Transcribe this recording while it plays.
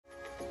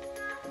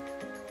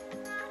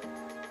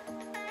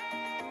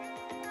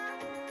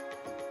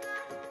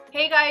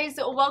Hey guys,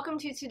 welcome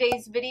to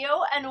today's video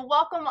and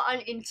welcome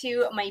on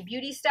into my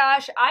beauty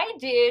stash. I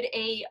did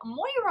a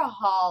Moira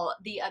haul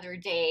the other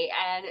day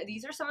and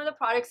these are some of the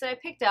products that I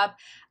picked up.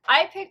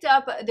 I picked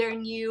up their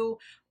new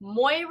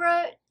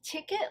Moiraland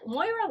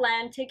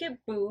ticket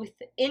booth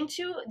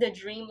into the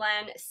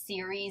Dreamland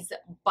series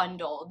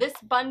bundle. This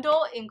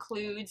bundle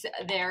includes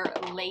their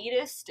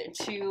latest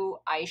two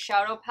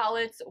eyeshadow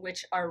palettes,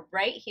 which are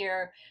right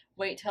here.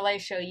 Wait till I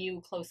show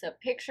you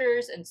close-up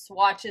pictures and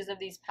swatches of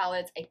these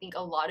palettes. I think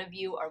a lot of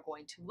you are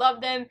going to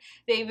love them.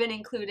 They even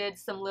included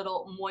some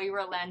little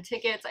Moiraland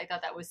tickets. I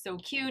thought that was so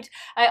cute.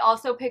 I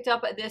also picked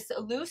up this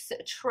loose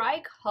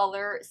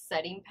tricolor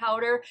setting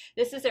powder.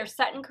 This is their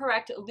Set and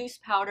Correct loose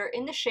powder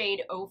in the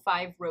shade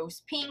 05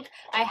 Rose Pink.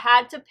 I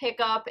had to pick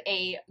up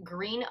a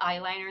green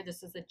eyeliner.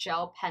 This is a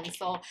gel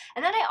pencil.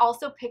 And then I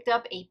also picked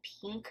up a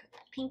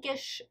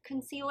pinkish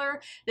concealer.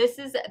 This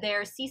is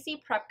their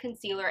CC Prep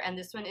concealer and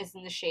this one is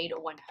in the shade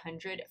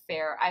 100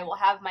 Fair. I will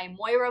have my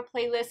Moira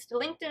playlist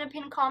linked in a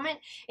pinned comment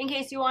in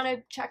case you want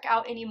to check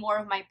out any more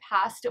of my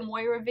past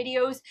Moira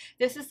videos.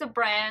 This is the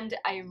brand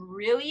I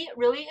really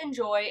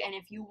enjoy, and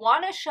if you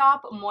want to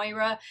shop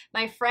Moira,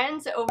 my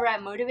friends over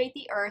at Motivate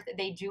the Earth,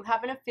 they do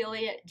have an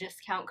affiliate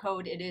discount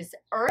code. It is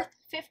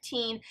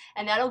EARTH15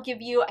 and that'll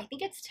give you, I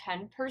think it's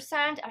 10%.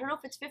 I don't know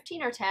if it's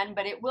 15 or 10,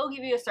 but it will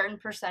give you a certain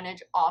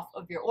percentage off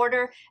of your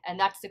order, and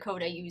that's the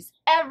code I use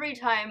every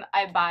time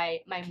I buy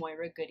my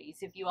Moira goodies.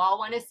 If you all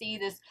want to see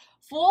this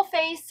full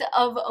face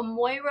of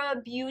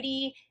Moira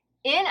beauty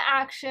in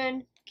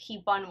action,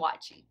 keep on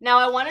watching. Now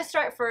I want to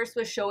start first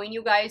with showing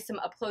you guys some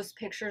up close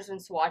pictures and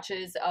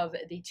swatches of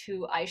the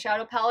two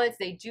eyeshadow palettes.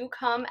 They do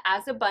come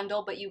as a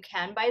bundle, but you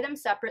can buy them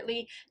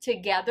separately.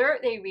 Together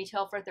they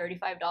retail for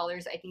 $35.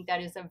 I think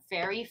that is a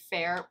very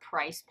fair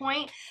price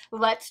point.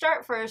 Let's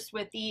start first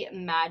with the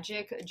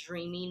Magic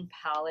Dreaming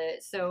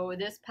palette. So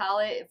this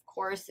palette, of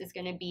course, is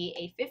going to be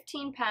a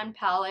 15 pan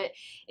palette,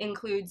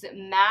 includes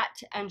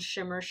matte and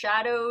shimmer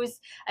shadows.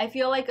 I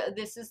feel like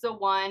this is the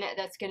one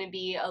that's going to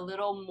be a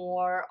little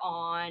more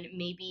on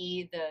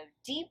maybe the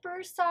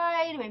deeper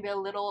side, maybe a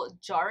little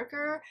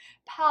darker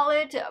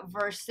palette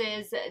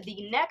versus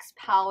the next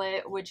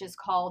palette, which is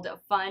called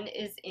Fun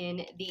is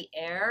in the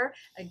Air.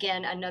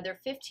 Again, another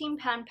 15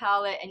 pan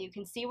palette, and you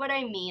can see what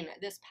I mean.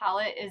 This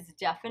palette is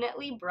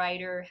definitely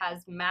brighter,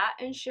 has matte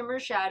and shimmer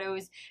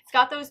shadows. It's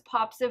got those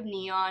pops of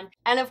neon,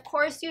 and of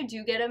course you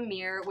do get a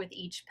mirror with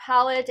each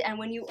palette, and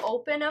when you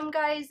open them,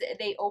 guys,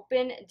 they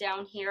open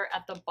down here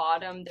at the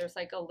bottom. There's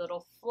like a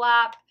little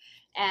flap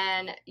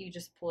and you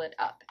just pull it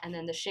up, and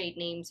then the shade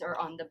names are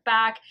on the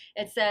back.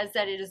 It says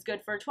that it is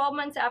good for 12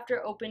 months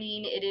after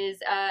opening. It is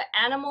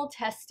animal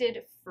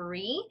tested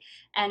free,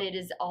 and it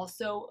is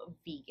also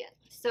vegan.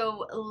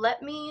 So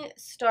let me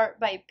start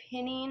by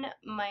pinning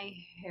my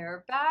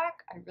hair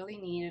back. I really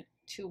need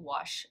to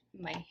wash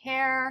my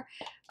hair.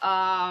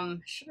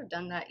 Should have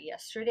done that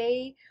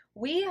yesterday.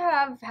 We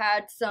have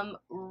had some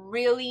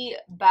really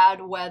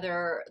bad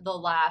weather the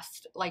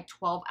last like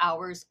 12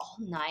 hours all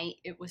night.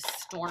 It was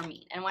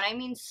storming, and when I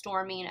mean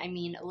storming, I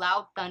mean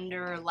loud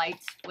thunder,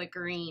 lights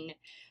flickering,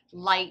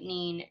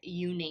 lightning,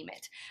 you name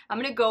it.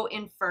 I'm gonna go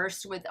in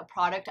first with a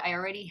product I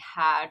already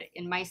had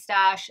in my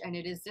stash, and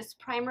it is this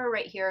primer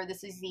right here.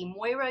 This is the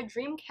Moira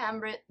Dream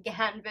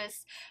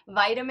Canvas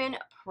Vitamin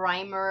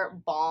Primer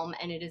Balm,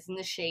 and it is in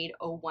the shade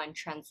 01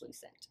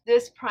 Translucent.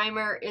 This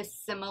primer is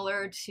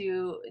similar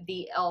to the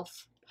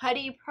e.l.f.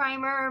 Putty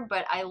primer,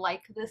 but I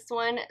like this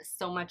one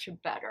so much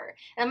better.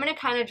 And I'm going to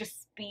kind of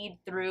just speed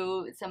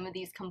through some of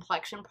these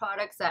complexion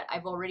products that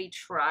I've already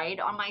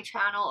tried on my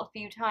channel a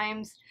few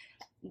times.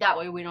 That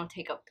way we don't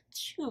take up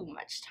too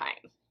much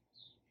time.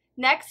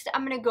 Next,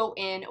 I'm going to go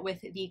in with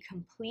the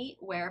Complete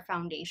Wear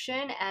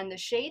Foundation, and the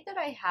shade that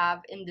I have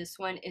in this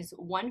one is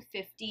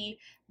 150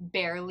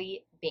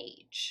 Barley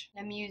Beige.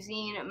 I'm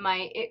using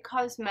my IT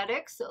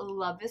Cosmetics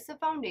Love Is a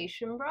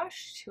Foundation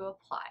brush to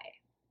apply.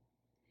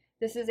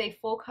 This is a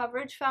full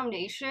coverage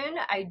foundation.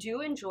 I do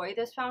enjoy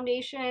this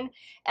foundation.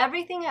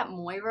 Everything at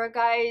Moira,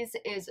 guys,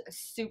 is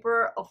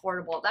super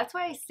affordable. That's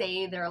why I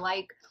say they're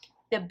like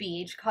the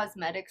Beige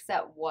cosmetics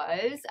that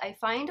was. I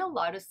find a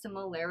lot of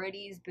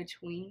similarities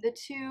between the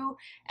two,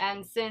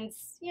 and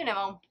since, you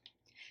know,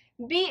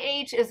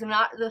 BH is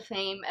not the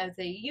same as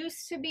they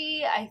used to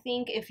be, I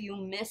think if you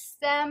miss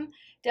them,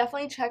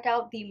 definitely check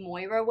out the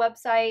Moira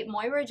website.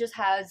 Moira just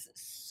has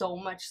so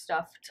much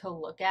stuff to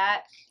look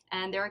at,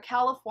 and they're a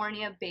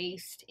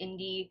California-based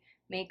indie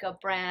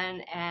makeup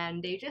brand,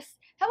 and they just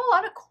have a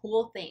lot of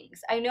cool things.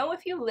 I know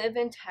if you live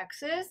in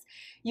Texas,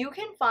 you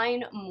can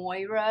find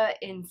Moira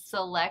in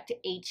select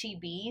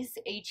H-E-Bs.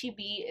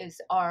 H-E-B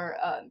is our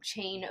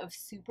chain of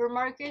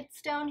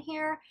supermarkets down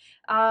here.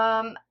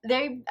 I've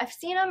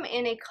seen them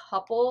in a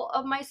couple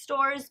of my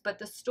stores, but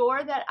the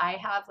store that I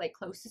have like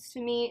closest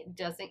to me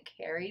doesn't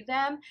carry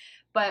them.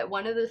 But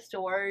one of the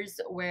stores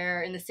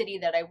where in the city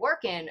that I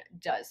work in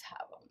does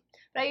have them.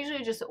 But I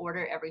usually just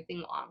order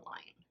everything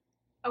online.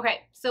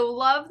 Okay, so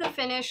love the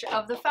finish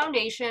of the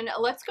foundation.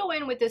 Let's go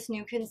in with this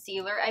new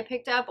concealer I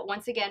picked up.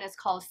 Once again, it's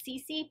called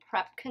CC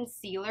Prep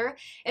Concealer.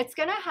 It's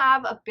gonna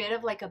have a bit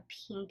of like a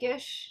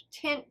pinkish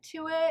tint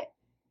to it.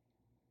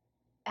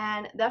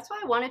 And that's why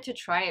I wanted to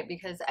try it,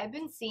 because I've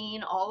been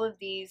seeing all of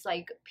these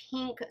like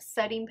pink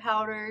setting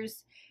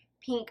powders,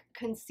 pink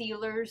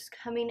concealers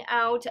coming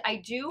out. I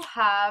do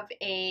have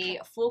a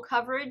full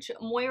coverage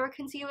Moira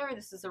concealer.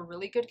 This is a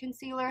really good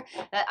concealer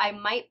that I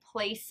might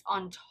place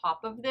on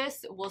top of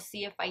this. We'll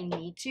see if I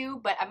need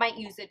to, but I might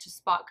use it to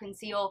spot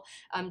conceal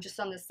just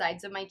on the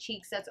sides of my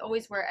cheeks. That's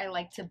always where I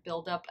like to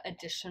build up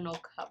additional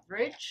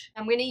coverage.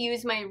 I'm going to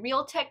use my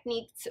Real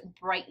Techniques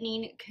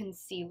brightening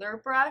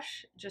concealer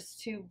brush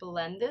just to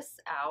blend this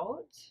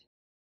out.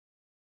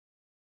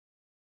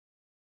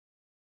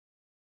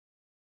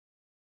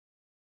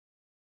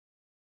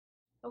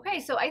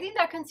 Okay, so I think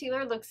that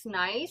concealer looks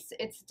nice.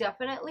 It's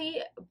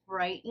definitely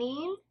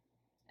brightening,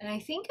 and I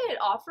think it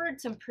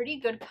offered some pretty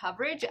good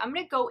coverage. I'm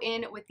going to go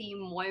in with the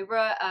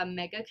Moira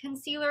Mega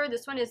Concealer.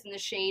 This one is in the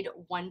shade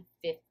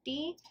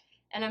 150,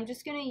 and I'm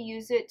just going to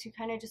use it to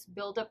kind of just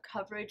build up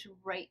coverage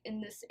right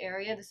in this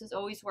area. This is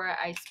always where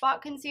I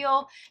spot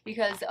conceal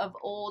because of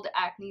old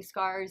acne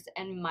scars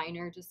and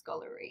minor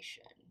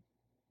discoloration.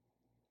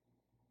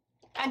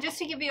 And just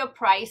to give you a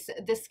price,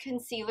 this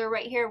concealer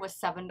right here was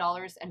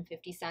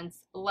 $7.50,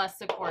 less,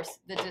 of course,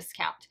 the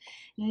discount.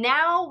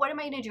 Now, what am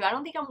I going to do? I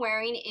don't think I'm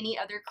wearing any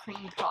other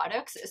cream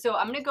products, so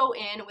I'm going to go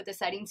in with a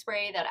setting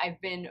spray that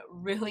I've been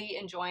really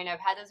enjoying.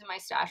 I've had this in my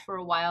stash for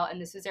a while, and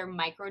this is their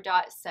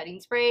Microdot setting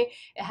spray.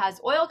 It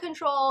has oil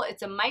control,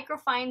 it's a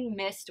microfine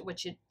mist,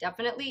 which it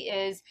definitely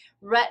is,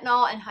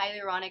 retinol and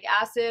hyaluronic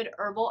acid,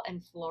 herbal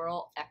and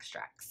floral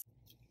extracts.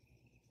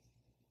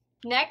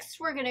 Next,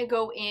 we're going to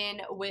go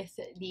in with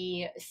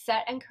the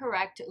Set and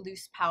Correct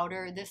Loose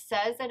Powder. This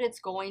says that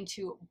it's going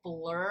to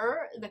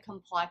blur the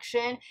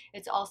complexion.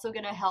 It's also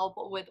going to help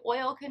with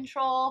oil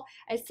control.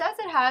 It says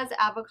it has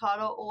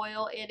avocado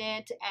oil in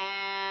it,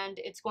 and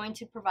it's going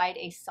to provide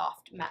a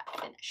soft matte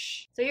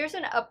finish. So here's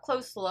an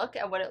up-close look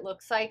at what it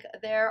looks like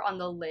there on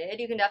the lid.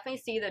 You can definitely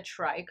see the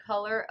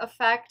tricolor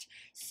effect.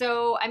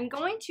 So I'm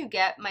going to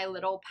get my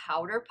little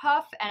powder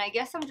puff, and I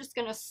guess I'm just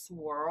going to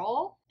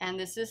swirl. And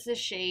this is the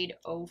shade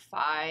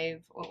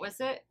 05, what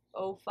was it?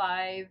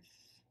 05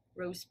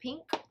 Rose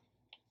Pink.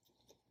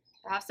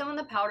 I have some on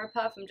the powder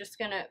puff. I'm just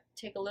going to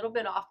take a little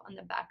bit off on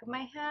the back of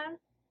my hand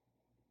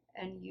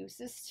and use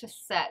this to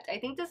set. I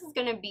think this is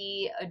going to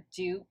be a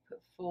dupe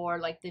for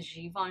like the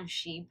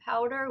Givenchy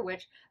powder,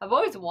 which I've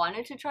always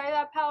wanted to try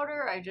that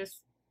powder. I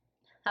just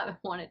haven't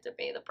wanted to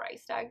pay the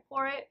price tag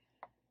for it.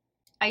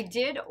 I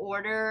did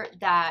order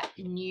that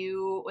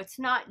new, it's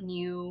not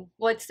new,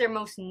 well, it's their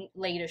most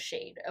latest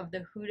shade of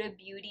the Huda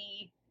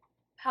Beauty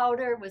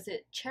powder. Was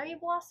it Cherry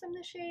Blossom,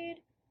 the shade?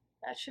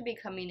 That should be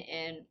coming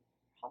in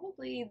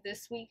probably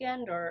this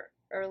weekend or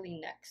early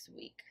next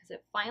week, because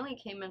it finally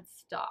came in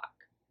stock.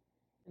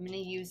 I'm going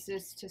to use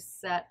this to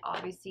set,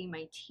 obviously,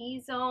 my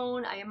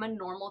T-zone. I am a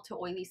normal to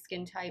oily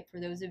skin type. For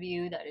those of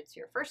you that it's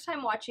your first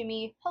time watching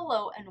me,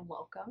 hello and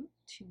welcome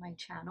to my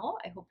channel.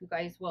 I hope you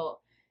guys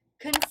will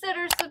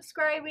consider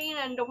subscribing,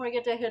 and don't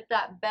forget to hit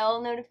that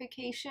bell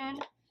notification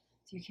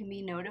so you can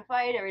be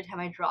notified every time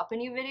I drop a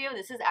new video.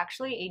 This is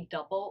actually a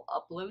double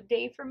upload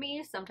day for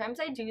me. Sometimes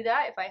I do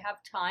that if I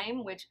have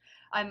time, which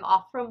I'm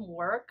off from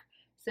work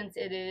since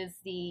it is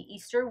the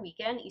Easter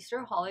weekend, Easter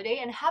holiday,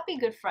 and happy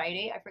Good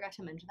Friday. I forgot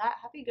to mention that.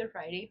 Happy Good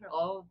Friday for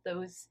all of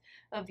those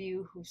of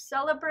you who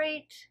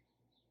celebrate.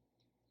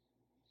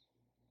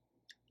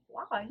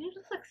 Wow, I think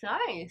this looks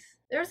nice.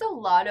 There's a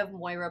lot of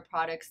Moira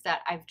products that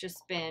I've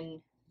just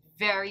been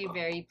very,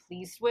 very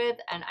pleased with,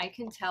 and I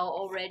can tell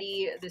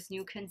already this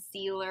new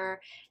concealer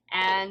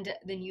and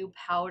the new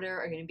powder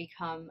are going to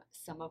become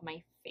some of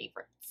my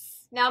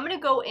favorites. Now I'm going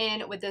to go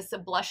in with this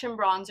blush and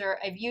bronzer.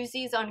 I've used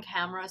these on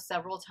camera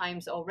several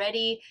times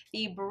already.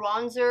 The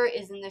bronzer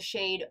is in the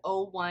shade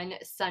 01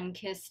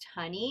 Sunkissed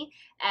Honey,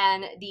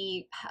 and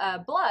the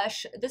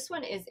blush, this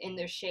one is in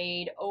the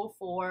shade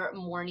 04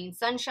 Morning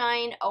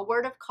Sunshine. A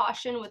word of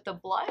caution with the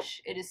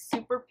blush, it is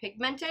super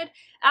pigmented,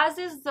 as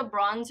is the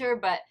bronzer,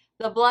 but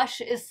the blush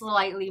is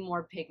slightly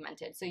more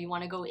pigmented, so you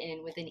want to go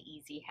in with an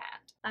easy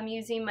hand. I'm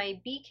using my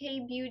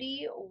BK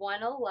Beauty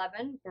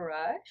 111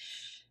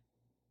 brush.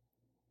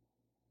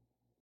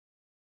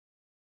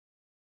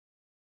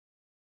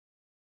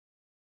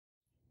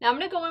 Now I'm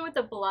going to go in with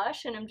the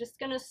blush, and I'm just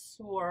going to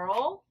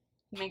swirl.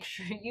 Make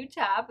sure you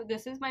tap.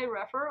 This is my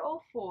Refer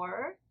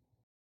 04.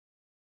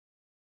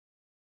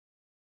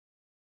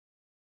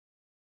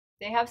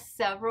 They have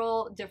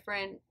several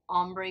different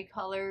ombre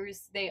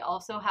colors. They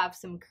also have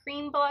some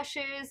cream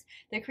blushes.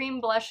 The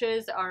cream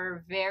blushes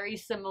are very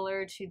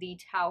similar to the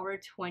Tower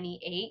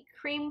 28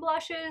 cream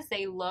blushes.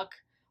 They look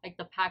like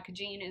the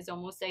packaging is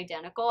almost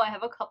identical. I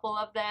have a couple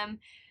of them.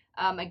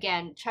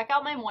 Again, check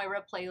out my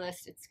Moira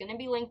playlist. It's going to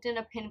be linked in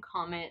a pinned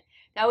comment.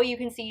 That way you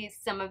can see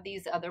some of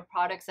these other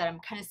products that I'm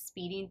kind of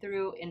speeding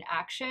through in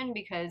action,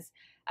 because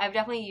I've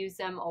definitely used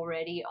them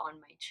already on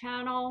my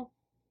channel.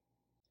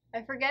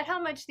 I forget how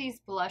much these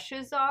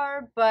blushes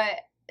are,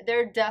 but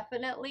they're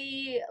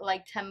definitely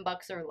like 10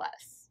 bucks or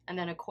less. And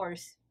then of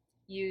course,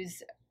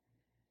 use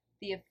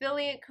the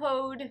affiliate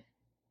code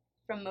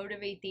from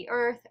Motivate the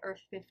Earth,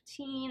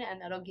 Earth15,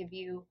 and that'll give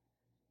you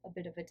a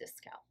bit of a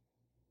discount.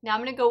 Now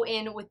I'm going to go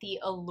in with the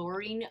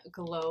Alluring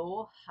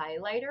Glow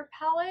Highlighter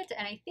Palette,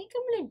 and I think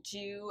I'm going to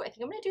do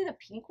the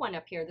pink one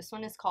up here. This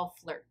one is called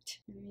Flirt.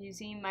 I'm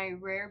using my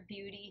Rare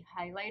Beauty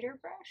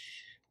highlighter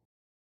brush.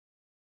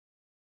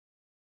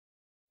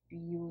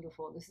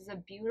 Beautiful. This is a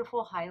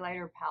beautiful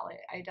highlighter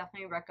palette. I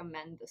definitely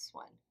recommend this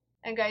one.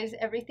 And guys,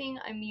 everything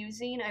I'm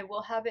using, I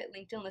will have it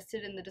linked and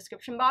listed in the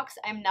description box.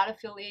 I'm not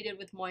affiliated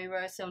with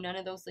Moira, so none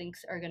of those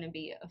links are going to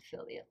be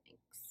affiliate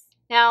links.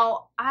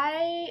 Now,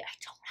 I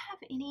don't have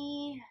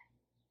any,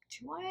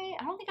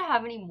 I don't think I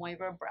have any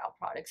Moira brow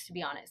products, to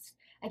be honest.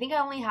 I think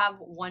I only have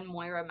one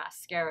Moira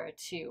mascara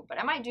too, but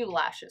I might do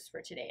lashes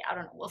for today. I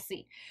don't know, we'll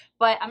see.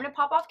 But I'm gonna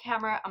pop off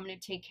camera, I'm gonna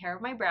take care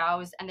of my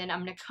brows, and then I'm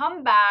gonna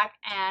come back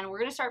and we're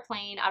gonna start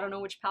playing. I don't know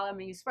which palette I'm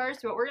gonna use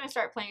first, but we're gonna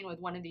start playing with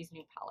one of these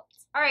new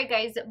palettes. All right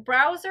guys,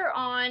 brows are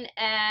on,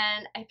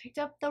 and I picked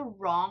up the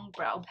wrong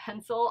brow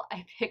pencil.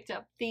 I picked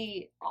up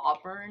the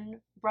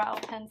Auburn brow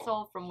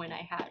pencil from when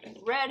I had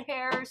red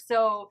hair,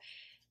 so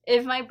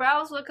if my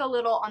brows look a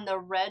little on the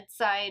red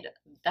side,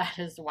 that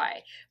is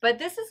why. But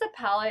this is the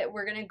palette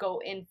we're going to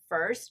go in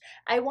first.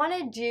 I want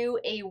to do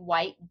a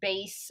white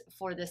base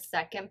for the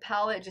second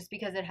palette just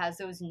because it has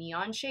those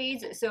neon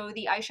shades. So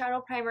the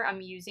eyeshadow primer I'm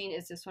using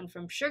is this one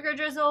from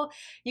Drizzle.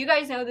 You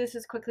guys know this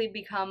has quickly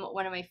become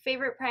one of my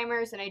favorite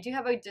primers, and I do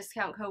have a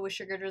discount code with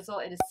Drizzle.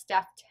 It is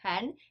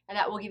Steff10, and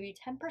that will give you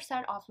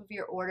 10% off of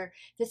your order.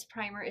 This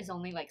primer is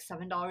only like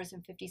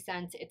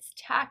 $7.50. It's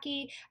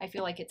tacky. I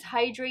feel like it's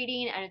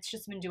hydrating, and it's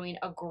just been doing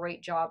a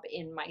great job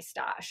in my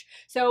stash.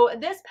 So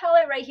this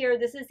palette right here,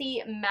 this is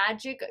the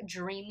Magic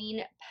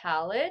Dreaming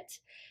palette,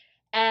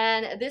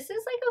 and this is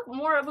like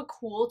more of a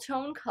cool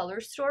tone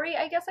color story,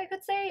 I guess you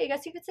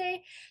could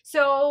say.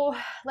 So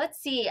let's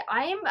see,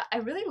 I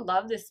really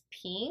love this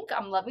pink.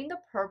 I'm loving the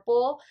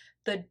purple,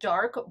 the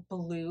dark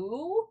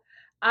blue.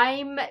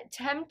 I'm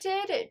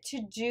tempted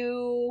to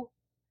do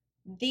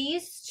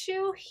these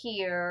two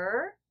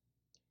here,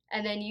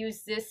 and then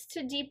use this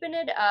to deepen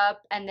it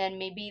up, and then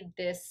maybe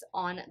this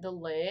on the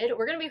lid.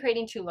 We're gonna be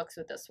creating two looks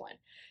with this one.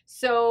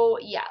 So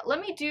yeah,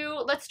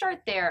 let's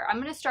start there.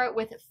 I'm gonna start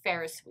with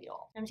Ferris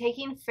wheel. I'm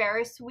taking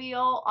Ferris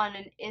wheel on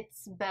an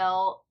It's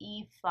Belle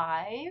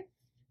E5.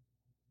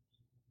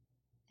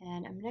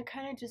 And I'm gonna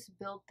kind of just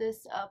build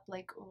this up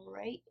like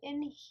right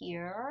in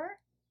here.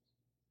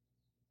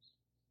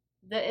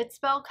 The It's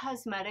Belle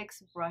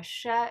Cosmetics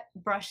brush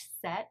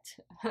set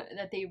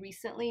that they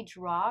recently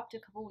dropped a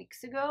couple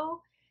weeks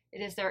ago.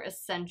 It is their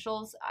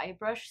Essentials eye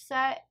brush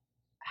set,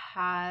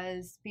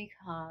 has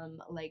become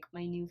like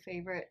my new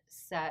favorite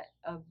set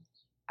of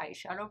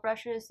eyeshadow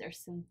brushes. They're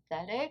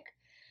synthetic,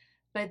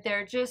 but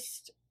they're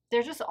just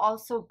all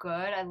so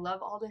good. I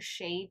love all the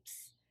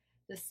shapes,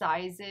 the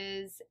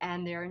sizes,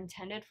 and they're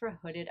intended for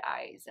hooded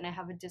eyes. And I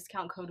have a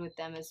discount code with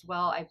them as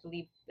well. I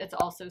believe it's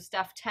also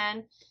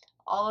Steff10.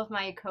 All of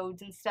my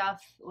codes and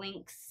stuff,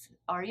 links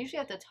are usually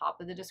at the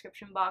top of the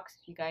description box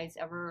if you guys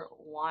ever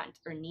want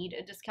or need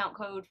a discount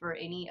code for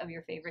any of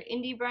your favorite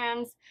indie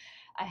brands.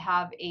 I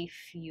have a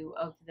few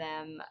of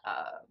them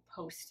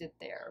posted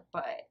there,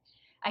 but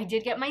I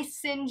did get my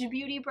Singe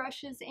beauty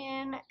brushes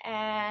in,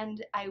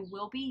 and I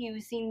will be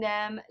using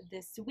them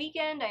this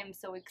weekend. I am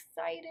so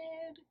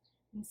excited.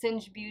 And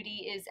Singe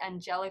Beauty is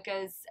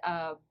Angelica's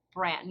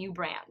new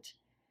brand.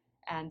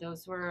 And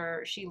those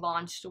were, she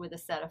launched with a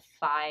set of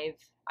 5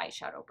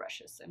 eyeshadow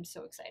brushes. I'm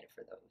so excited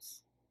for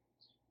those.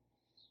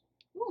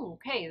 Ooh,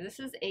 okay, this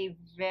is a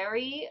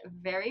very,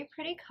 very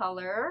pretty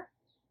color.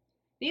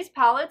 These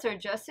palettes are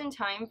just in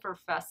time for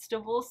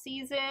festival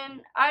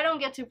season. I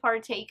don't get to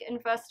partake in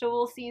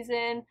festival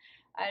season.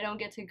 I don't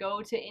get to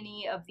go to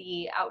any of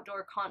the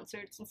outdoor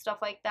concerts and stuff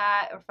like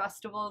that, or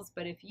festivals,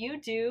 but if you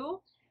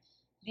do,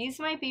 these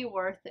might be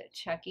worth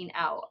checking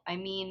out. I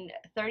mean,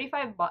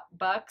 35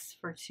 bucks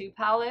for 2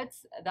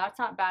 palettes, that's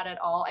not bad at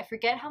all. I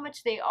forget how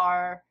much they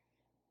are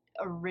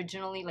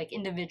originally, like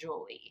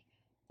individually.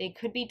 They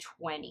could be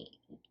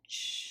 20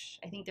 each.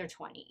 I think they're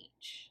 20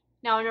 each.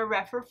 Now in a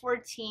Rephr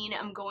 14,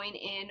 I'm going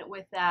in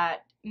with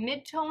that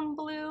mid-tone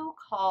blue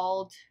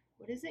called,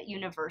 what is it?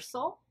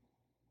 Universal.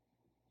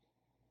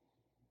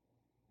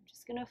 I'm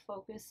just gonna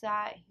focus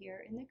that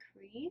here in the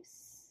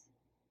crease.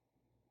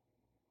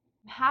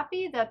 I'm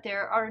happy that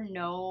there are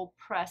no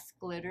pressed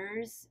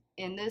glitters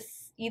in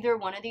either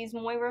one of these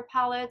Moira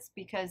palettes,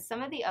 because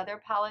some of the other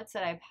palettes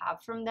that I've had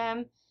from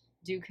them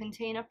do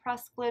contain a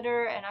pressed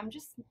glitter, and I'm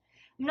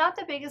not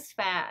the biggest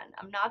fan.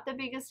 I'm not the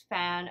biggest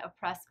fan of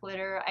pressed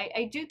glitter.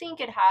 I do think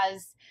it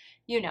has,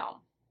 you know,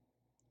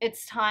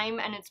 its time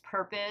and its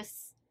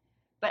purpose,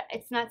 but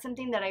it's not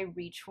something that I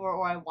reach for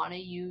or I want to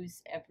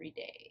use every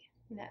day.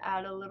 I'm gonna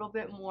add a little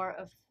bit more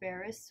of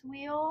Ferris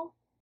wheel.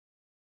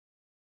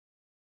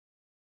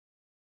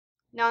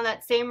 Now in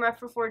that same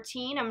Rephr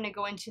 14, I'm going to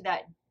go into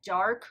that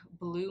dark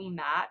blue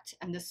matte,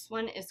 and this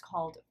one is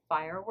called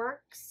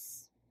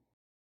Fireworks.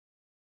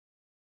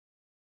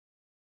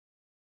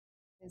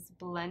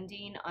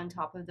 blending on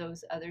top of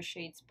those other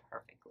shades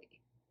perfectly.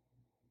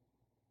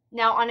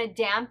 Now on a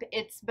damp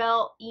It's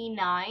Bell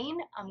E9,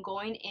 I'm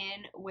going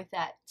in with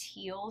that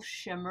teal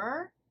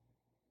shimmer.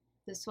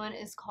 This one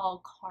is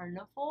called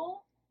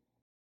Carnival.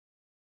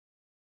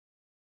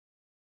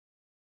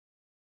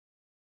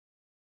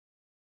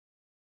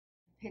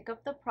 Pick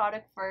up the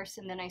product first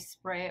and then I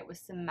spray it with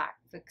some MAC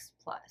Fix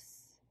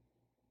Plus.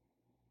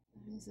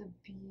 It is a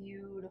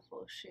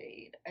beautiful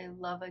shade. I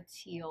love a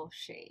teal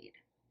shade.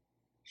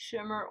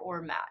 Shimmer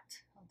or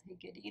matte. I'll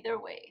take it either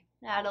way.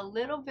 Add a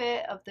little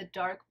bit of the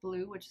dark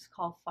blue, which is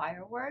called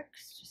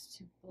Fireworks, just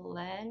to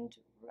blend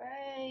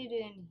right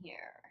in here.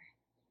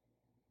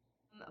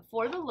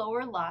 For the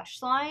lower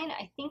lash line,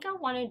 I think I'm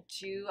going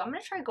to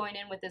try going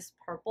in with this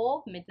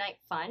purple Midnight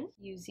Fun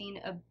using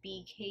a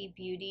BK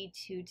Beauty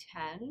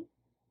 210.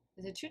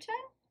 Is it 210?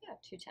 Yeah,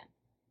 210.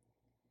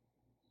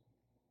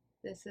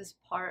 This is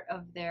part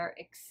of their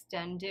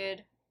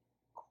extended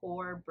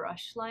core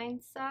brush line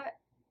set.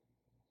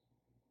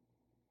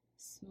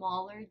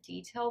 Smaller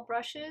detail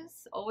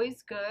brushes,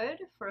 always good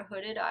for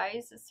hooded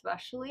eyes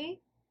especially,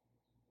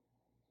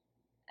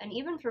 and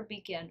even for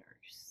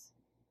beginners.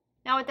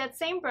 Now with that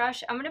same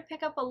brush, I'm going to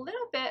pick up a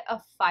little bit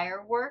of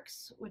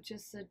Fireworks, which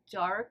is a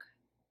dark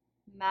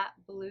matte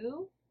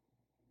blue,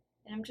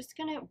 and I'm just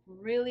going to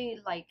really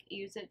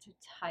use it to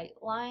tight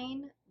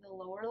line the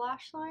lower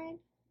lash line.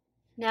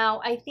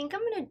 Now I think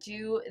I'm going to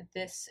do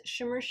this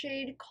shimmer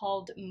shade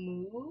called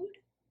Mood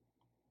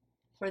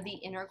for the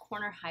inner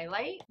corner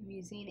highlight. I'm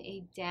using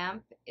a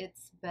damp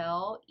It's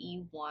Bell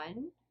E1.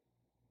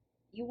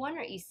 E1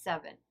 or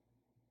E7?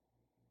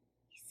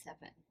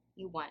 E7.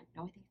 E1.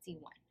 No, I think it's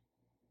E1.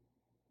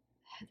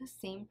 I had the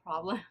same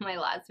problem in my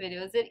last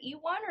video. Is it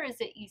E1 or is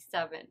it E7?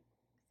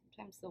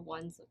 Sometimes the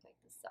ones look like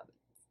the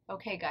 7s.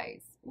 Okay,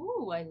 guys.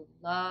 Ooh, I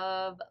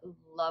love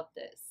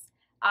this.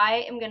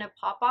 I am going to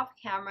pop off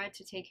camera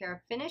to take care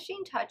of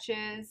finishing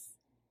touches,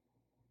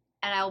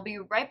 and I'll be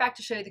right back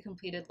to show you the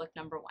completed look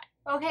number 1.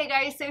 Okay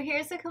guys, so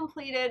here's the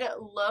completed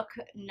look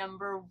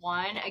number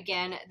 1.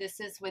 Again, this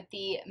is with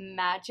the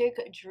Magic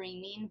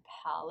Dreaming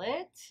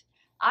palette.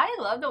 I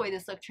love the way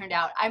this look turned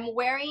out. I'm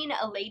wearing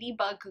a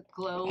Ladybug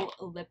Glow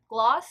lip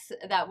gloss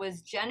that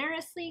was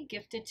generously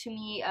gifted to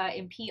me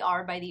in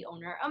PR by the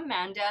owner,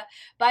 Amanda.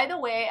 By the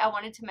way, I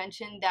wanted to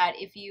mention that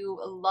if you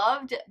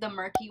loved the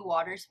Murky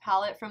Waters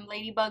palette from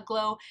Ladybug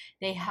Glow,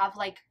 they have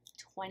like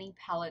 20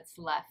 palettes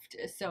left,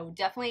 so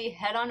definitely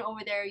head on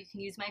over there. You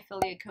can use my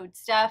affiliate code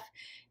Steff.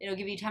 It'll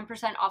give you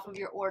 10% off of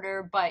your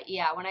order. But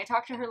yeah, when I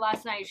talked to her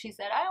last night, she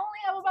said I only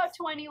have about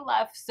 20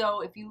 left,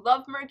 so if you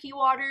love Murky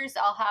Waters,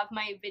 I'll have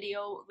my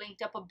video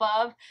linked up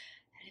above.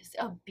 It is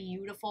a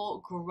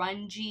beautiful,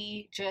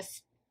 grungy,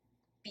 just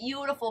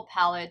beautiful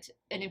palette,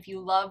 and if you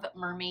love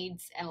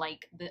mermaids and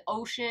like the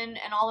ocean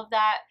and all of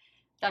that,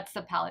 that's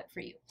the palette for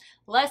you.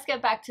 Let's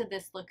get back to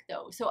this look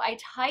though. So I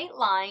tight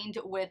lined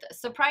with,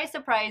 surprise,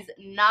 surprise,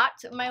 not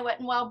my Wet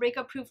n Wild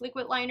Breakup Proof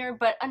liquid liner,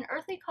 but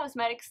Unearthly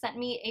Cosmetics sent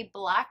me a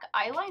black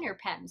eyeliner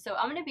pen. So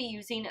I'm going to be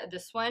using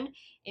this one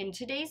in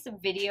today's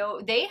video.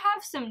 They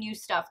have some new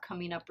stuff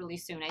coming up really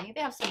soon. I think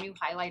they have some new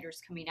highlighters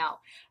coming out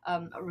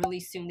really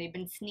soon. They've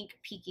been sneak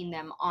peeking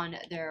them on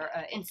their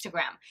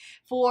Instagram.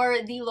 For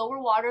the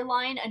lower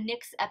waterline, a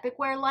NYX Epic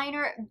Wear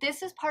liner.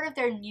 This is part of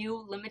their new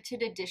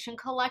limited edition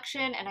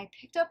collection, and I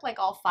picked up like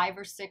all 5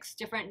 or 6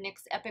 different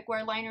NYX Epic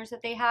Wear liners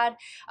that they had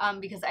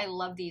because I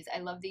love these. I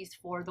love these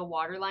for the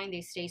waterline.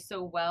 They stay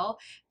so well.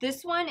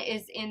 This one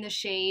is in the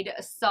shade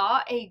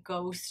Saw a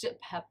Ghost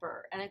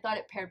Pepper, and I thought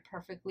it paired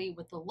perfectly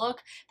with the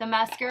look. The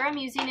mascara I'm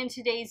using in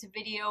today's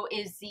video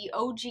is the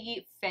OG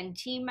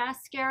Fenty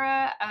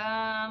mascara.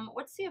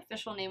 What's the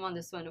official name on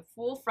this one? A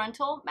Full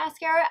Frontal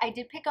mascara. I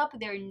did pick up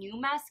their new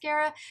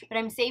mascara, but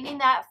I'm saving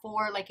that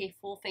for like a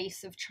full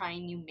face of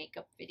trying new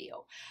makeup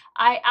video.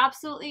 I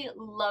absolutely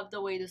love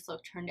the way this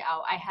look turned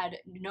out. I had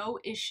no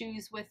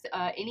issues with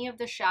any of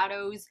the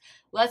shadows.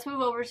 Let's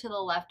move over to the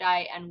left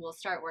eye and we'll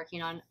start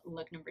working on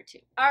look number 2.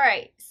 All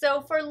right,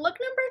 so for look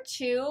number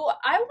 2,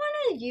 I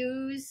want to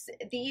use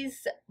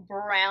these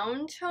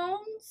brown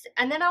tones,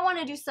 and then I want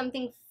to do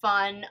something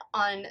fun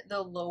on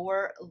the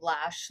lower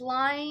lash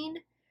line.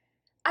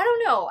 I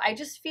don't know, I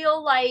just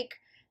feel like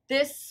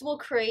this will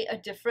create a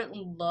different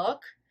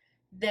look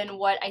than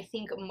what I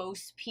think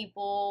most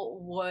people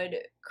would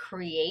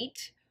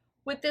create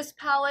with this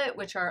palette,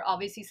 which are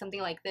obviously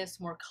something like this,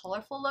 more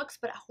colorful looks,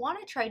 but I want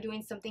to try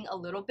doing something a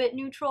little bit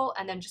neutral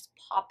and then just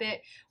pop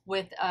it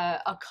with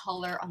a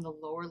color on the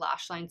lower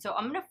lash line. So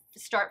I'm going to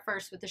start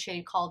first with the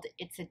shade called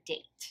It's a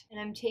Date, and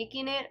I'm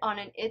taking it on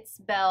an It's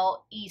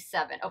Bell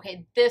E7.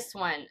 Okay, this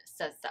one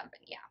says 7,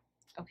 yeah.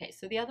 Okay,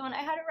 so the other one,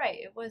 I had it right,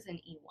 it was an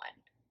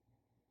E1.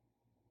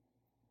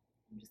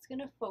 I'm just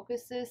going to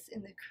focus this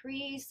in the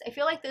crease. I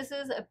feel like this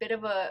is a bit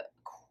of a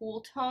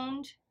cool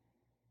toned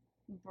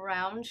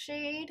brown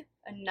shade,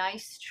 a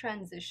nice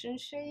transition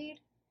shade.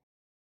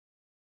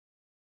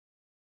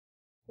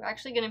 We're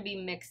actually going to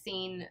be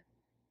mixing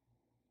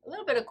a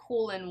little bit of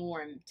cool and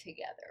warm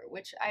together,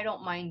 which I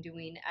don't mind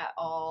doing at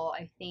all.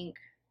 I think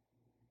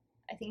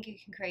I think you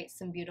can create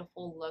some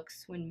beautiful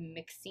looks when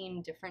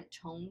mixing different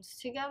tones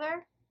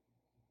together.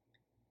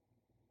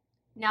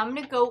 Now I'm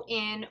going to go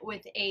in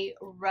with a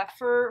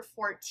Rephr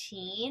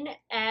 14,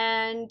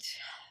 and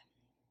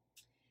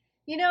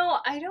you know,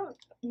 I don't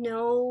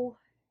know.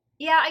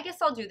 Yeah, I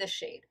guess I'll do this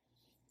shade.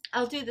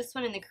 I'll do this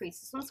one in the crease.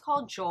 This one's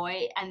called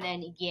Joy, and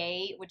then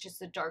Yay, which is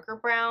the darker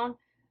brown,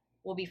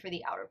 will be for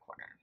the outer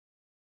corner.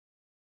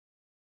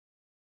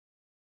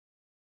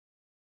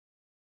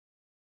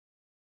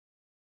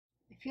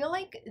 I feel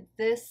like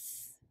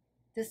this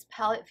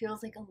palette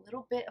feels like a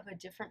little bit of a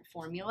different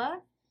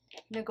formula.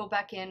 I'm going to go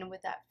back in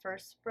with that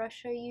first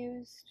brush I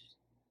used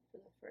for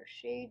the first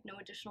shade, no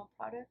additional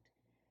product.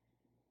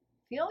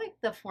 I feel like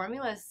the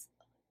formula is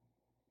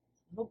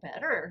a little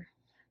better.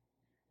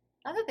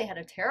 Not that they had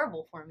a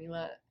terrible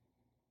formula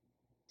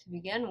to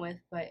begin with,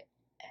 but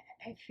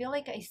I feel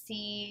like I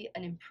see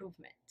an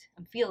improvement.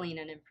 I'm feeling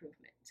an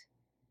improvement.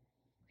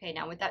 Okay,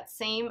 now with that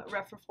same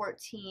Rephr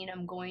 14,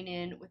 I'm going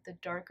in with the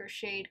darker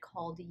shade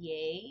called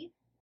Yay.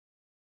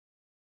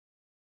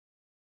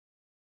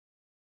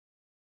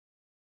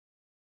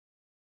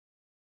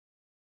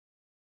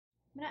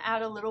 I'm gonna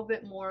add a little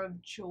bit more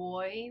of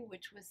Joy,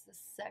 which was the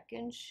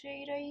second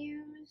shade I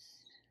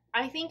used.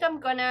 I think I'm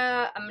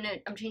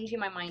changing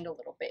my mind a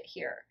little bit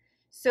here.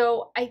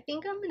 So I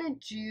think I'm gonna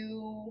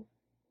do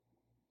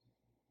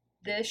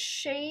this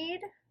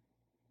shade,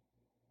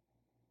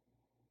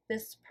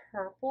 this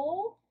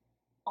purple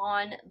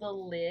on the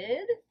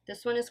lid.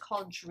 This one is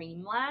called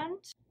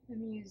Dreamland.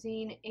 I'm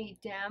using a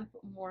damp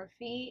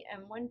Morphe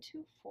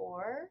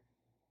M124.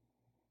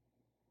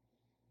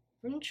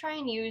 I'm going to try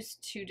and use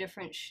two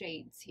different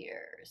shades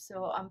here.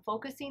 So I'm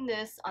focusing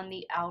this on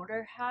the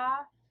outer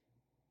half.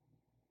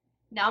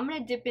 Now I'm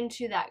going to dip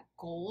into that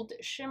gold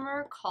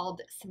shimmer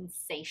called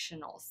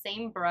Sensational.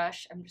 Same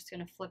brush. I'm just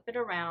going to flip it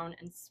around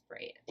and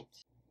spray it.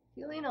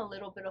 Feeling a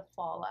little bit of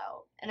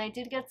fallout. And I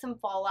did get some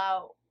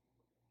fallout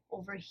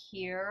over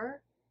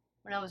here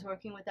when I was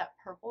working with that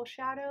purple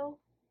shadow.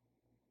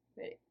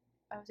 But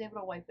I was able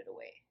to wipe it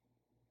away.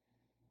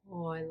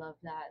 Oh, I love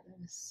that.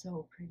 That is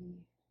so pretty.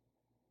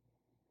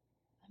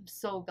 I'm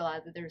so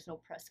glad that there's no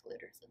pressed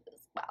glitters in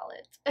this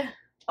palette.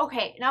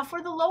 Okay, now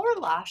for the lower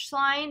lash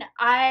line,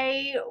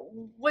 I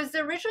was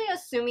originally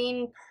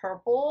assuming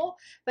purple,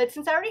 but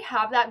since I already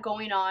have that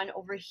going on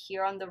over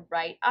here on the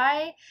right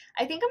eye,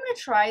 I think I'm going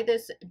to try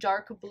this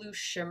dark blue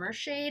shimmer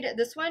shade.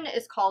 This one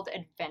is called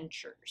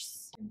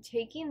Adventures. I'm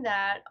taking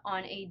that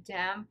on a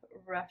damp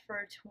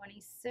Rephr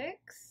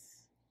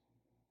 26.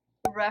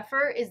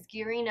 Rephr is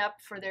gearing up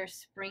for their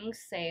spring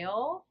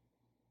sale.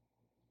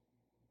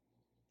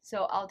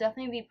 So I'll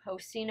definitely be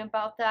posting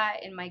about that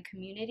in my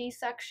community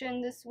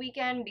section this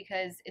weekend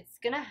because it's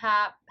going to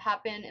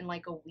happen in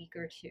like a week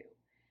or two.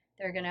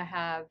 They're going to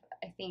have,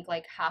 I think,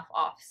 like half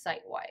off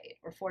site-wide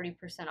or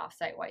 40% off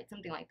site-wide,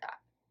 something like that.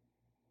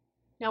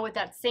 Now with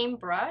that same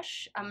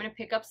brush, I'm going to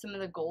pick up some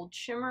of the gold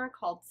shimmer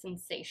called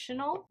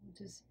Sensational.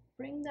 Just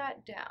bring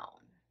that down.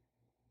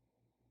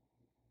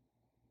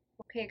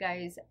 Okay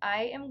guys,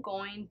 I am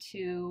going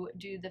to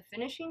do the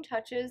finishing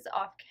touches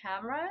off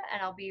camera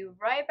and I'll be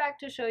right back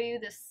to show you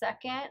the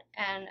second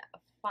and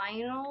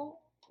final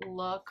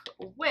look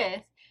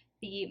with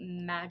the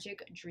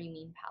Magic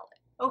Dreaming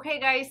palette. Okay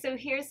guys, so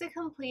here's the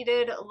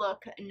completed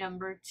look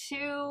number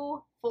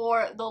 2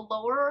 for the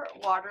lower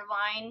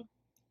waterline.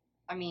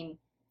 I mean,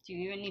 do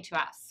you even need to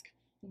ask?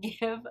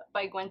 Give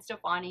by Gwen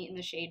Stefani in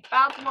the shade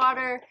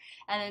Bathwater,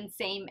 and then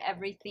same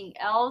everything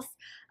else.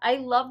 I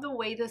love the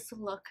way this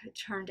look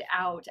turned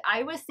out.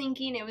 I was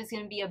thinking it was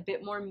going to be a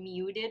bit more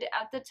muted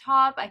at the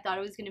top. I thought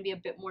it was going to be a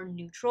bit more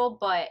neutral,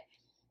 but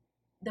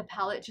the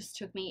palette just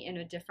took me in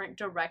a different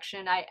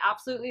direction. I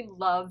absolutely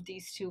love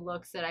these two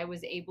looks that I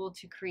was able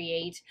to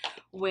create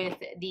with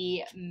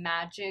the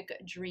Magic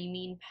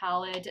Dreaming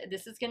palette.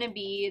 This is going to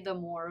be the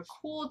more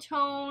cool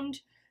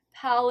toned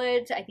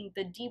palette, I think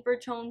the deeper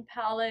tone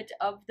palette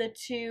of the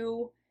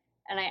two,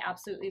 and I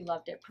absolutely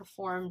loved it.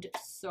 Performed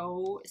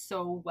so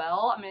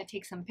well. I'm going to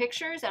take some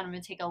pictures and I'm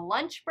going to take a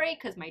lunch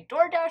break because my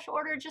DoorDash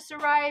order just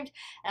arrived,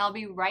 and I'll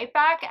be right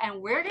back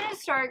and we're going to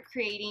start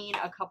creating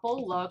a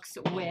couple looks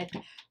with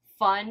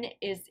Fun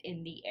is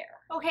in the Air.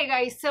 Okay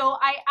guys, so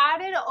I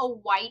added a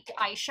white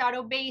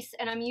eyeshadow base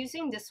and I'm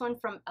using this one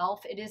from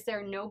e.l.f. It is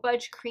their No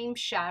Budge Cream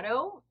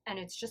Shadow and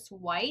it's just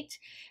white,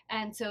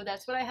 and so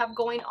that's what I have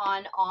going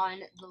on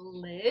the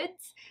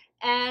lids,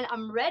 and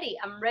I'm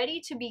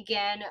ready to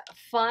begin.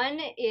 Fun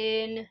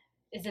is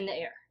in the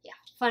air. Yeah,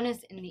 Fun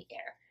is in the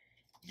air.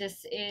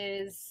 This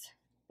is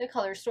the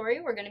color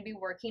story we're going to be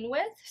working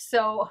with.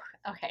 So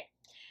okay,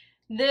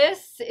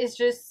 this is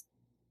just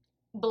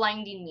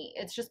blinding me.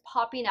 It's just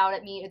popping out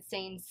at me. It's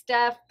saying,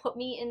 Steph, put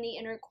me in the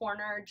inner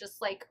corner,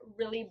 just like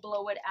really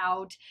blow it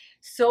out.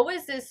 So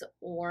is this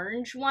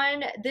orange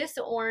one. This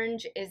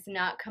orange is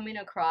not coming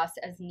across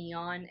as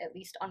neon, at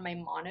least on my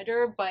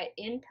monitor, but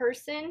in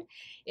person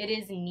it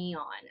is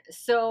neon.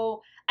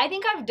 So I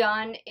think I've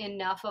done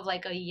enough of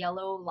like a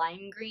yellow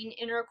lime green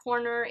inner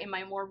corner in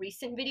my more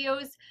recent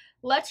videos.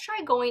 Let's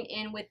try going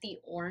in with the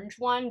orange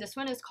one. This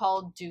one is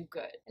called Do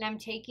Good. And I'm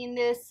taking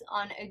this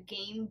on a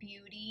Game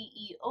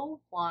Beauty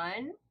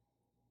E01.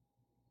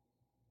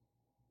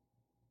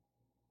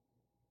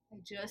 I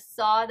just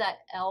saw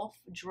that e.l.f.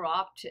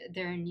 dropped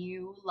their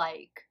new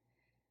like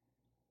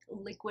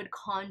liquid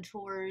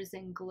contours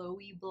and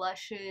glowy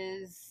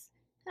blushes.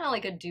 Kind of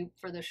like a dupe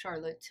for the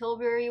Charlotte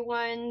Tilbury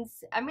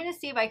ones. I'm gonna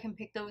see if I can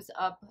pick those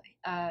up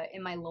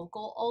in my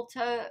local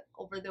Ulta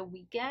over the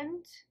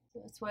weekend.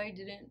 So that's why I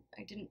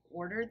didn't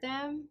order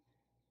them.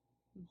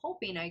 I'm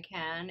hoping I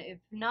can. If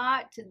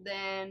not,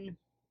 then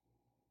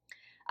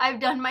I've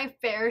done my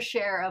fair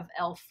share of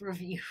e.l.f.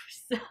 reviews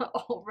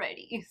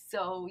already.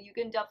 So you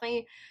can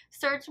definitely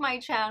search my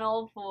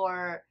channel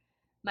for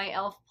my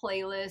e.l.f.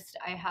 playlist.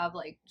 I have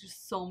like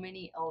just so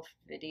many e.l.f.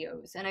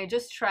 videos, and I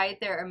just tried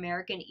their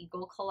American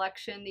Eagle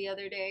collection the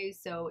other day.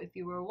 So if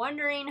you were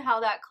wondering how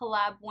that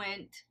collab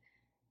went,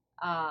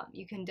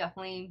 you can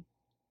definitely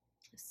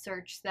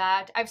search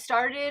that. I've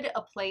started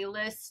a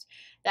playlist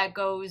that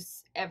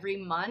goes every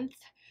month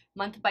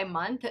by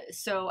month.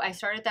 So I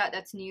started that.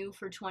 That's new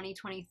for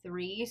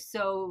 2023.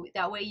 So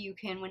that way you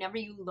can, whenever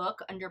you look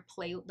under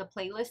the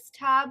playlist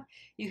tab,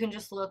 you can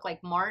just look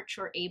like March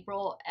or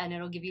April, and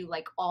it'll give you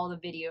like all the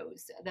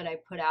videos that I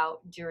put out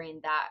during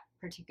that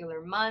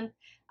particular month.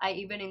 I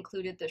even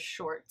included the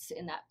shorts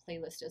in that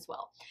playlist as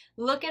well.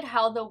 Look at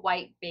how the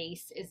white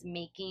base is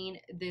making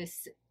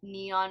this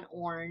neon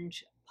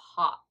orange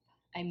pop.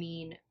 I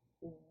mean,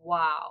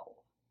 wow.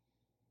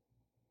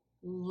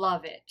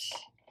 Love it.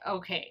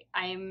 Okay,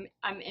 I'm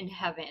in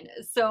heaven.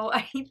 So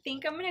I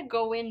think I'm gonna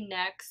go in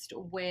next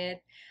with,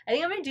 I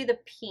think I'm gonna do the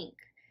pink.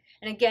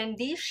 And again,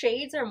 these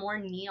shades are more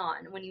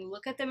neon. When you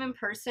look at them in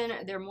person,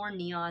 they're more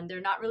neon. They're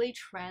not really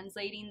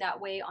translating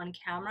that way on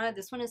camera.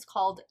 This one is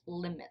called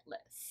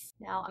Limitless.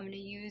 Now I'm gonna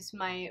use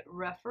my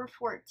Rephr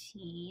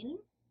 14.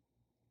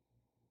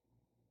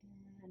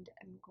 And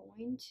I'm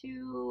going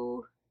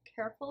to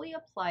carefully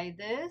apply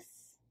this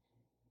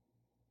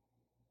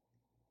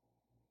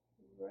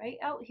right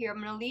out here.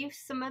 I'm going to leave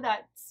some of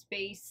that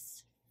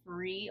space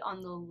free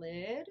on the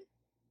lid.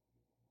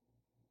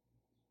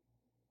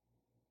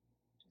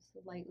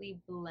 Just lightly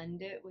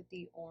blend it with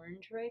the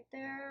orange right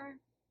there.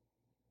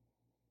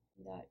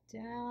 That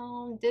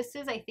down. This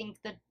is, I think,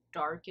 the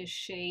darkest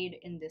shade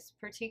in this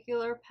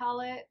particular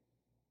palette.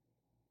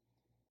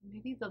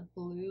 Maybe the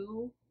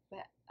blue,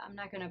 but I'm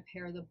not going to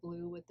pair the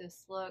blue with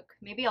this look.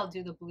 Maybe I'll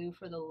do the blue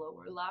for the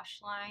lower lash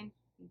line.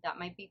 That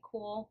might be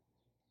cool.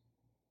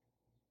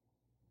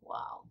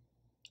 Wow.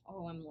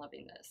 Oh, I'm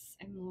loving this.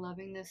 I'm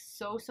loving this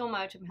so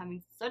much. I'm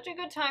having such a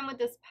good time with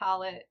this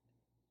palette,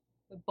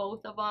 with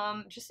both of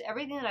them. Just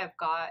everything that I've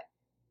got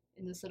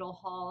in this little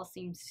haul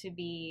seems to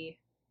be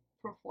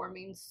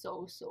performing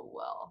so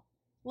well.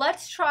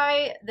 Let's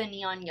try the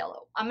neon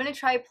yellow. I'm gonna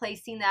try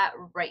placing that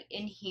right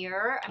in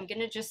here. I'm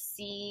gonna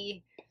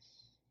see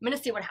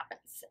what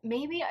happens.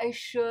 Maybe I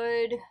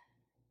should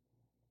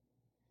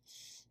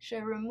I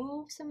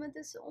remove some of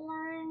this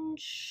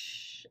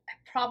orange? I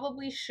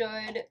probably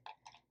should,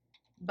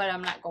 but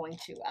I'm not going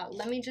to.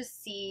 Let me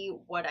just see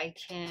what I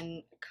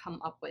can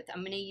come up with.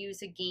 I'm going to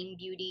use a Game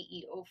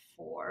Beauty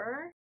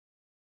E04.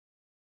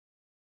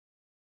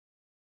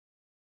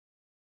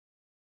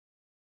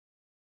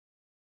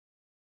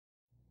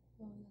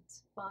 Oh,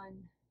 that's fun.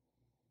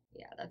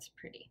 Yeah, that's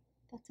pretty.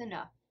 That's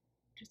enough.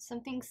 Just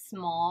something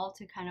small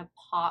to kind of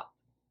pop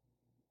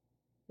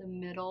the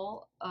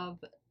middle of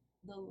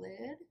the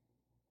lid.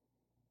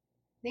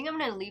 I think I'm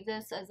going to leave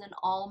this as an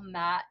all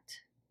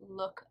matte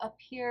look up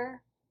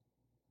here.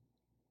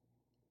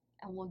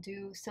 And we'll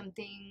do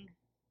something,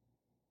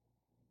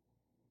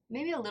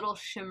 maybe a little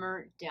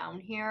shimmer down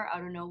here. I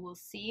don't know, we'll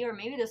see. Or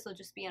maybe this will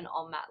just be an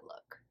all matte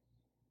look.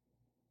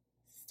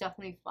 It's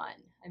definitely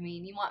fun. I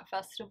mean, you want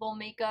festival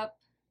makeup,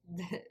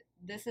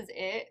 this is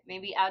it.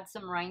 Maybe add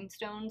some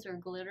rhinestones or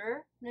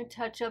glitter. I'm going to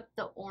touch up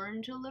the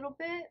orange a little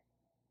bit.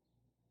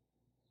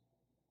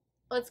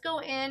 Let's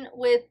go in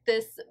with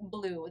this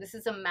blue. This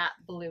is a matte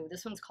blue.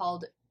 This one's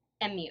called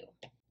Emu.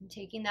 I'm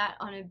taking that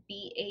on a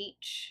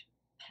BH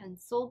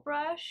pencil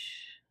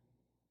brush.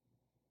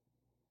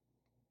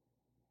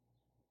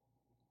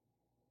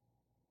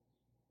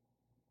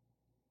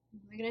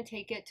 I'm going to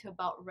take it to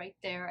about right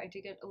there. I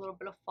did get a little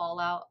bit of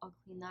fallout. I'll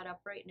clean that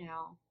up right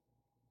now.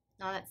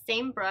 Now that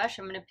same brush,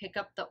 I'm going to pick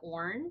up the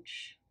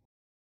orange.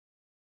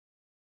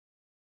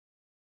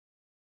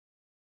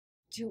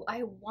 Do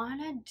I want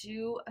to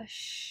do a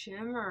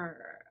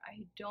shimmer?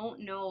 I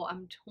don't know.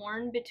 I'm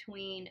torn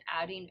between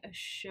adding a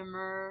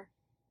shimmer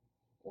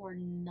or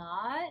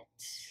not.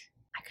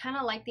 I kind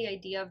of like the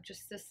idea of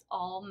just this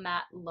all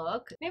matte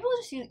look. Maybe we'll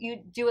just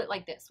you do it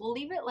like this. We'll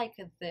leave it like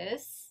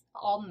this,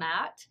 all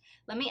matte.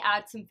 Let me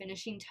add some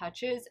finishing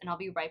touches and I'll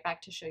be right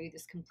back to show you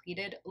this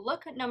completed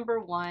look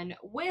number 1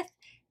 with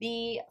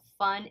the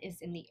Fun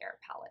is in the Air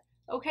palette.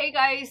 Okay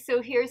guys,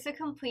 so here's the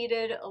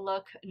completed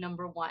look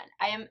number 1.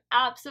 I am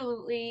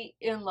absolutely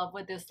in love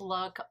with this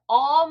look.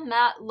 All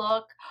matte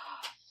look.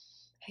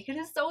 Like, it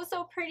is so,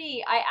 so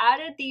pretty. I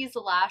added these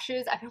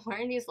lashes. I've been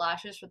wearing these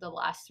lashes for the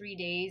last 3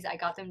 days. I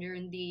got them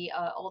during the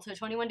Ulta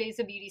 21 Days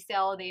of Beauty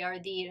sale. They are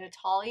the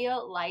Natalia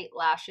Light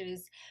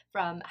Lashes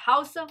from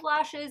House of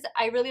Lashes.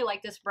 I really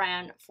like this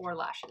brand for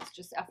lashes,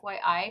 just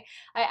FYI. I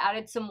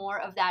added some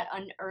more of that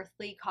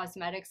Unearthly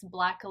Cosmetics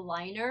black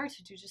liner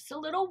to do just a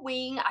little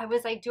wing. I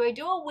was like, do I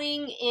do a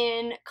wing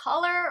in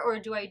color or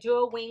do I do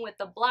a wing with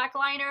the black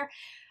liner?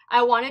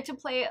 I wanted to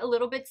play it a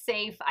little bit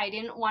safe. I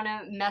didn't want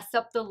to mess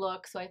up the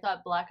look, so I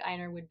thought black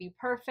eyeliner would be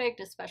perfect,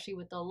 especially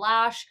with the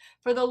lash.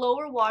 For the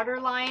lower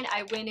waterline,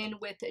 I went in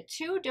with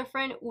 2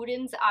 different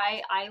Uden's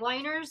Eye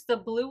eyeliners. The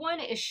blue one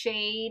is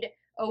shade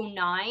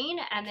 09,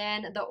 and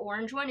then the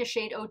orange one is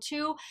shade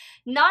 02.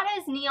 Not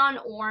as neon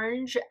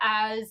orange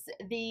as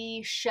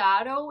the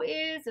shadow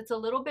is. It's a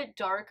little bit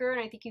darker, and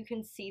I think you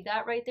can see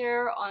that right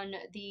there on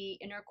the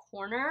inner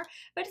corner,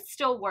 but it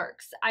still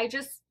works.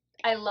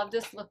 I love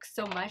this look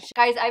so much.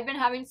 Guys, I've been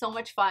having so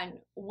much fun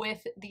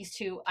with these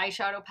 2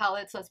 eyeshadow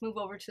palettes. Let's move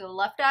over to the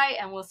left eye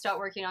and we'll start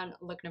working on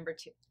look number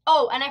 2.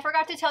 Oh, and I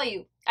forgot to tell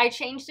you, I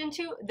changed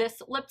into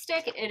this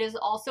lipstick. It is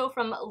also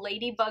from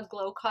Ladybug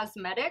Glow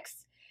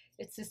Cosmetics.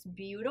 It's this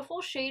beautiful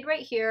shade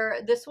right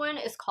here. This one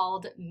is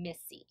called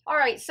Missy. All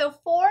right, so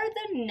for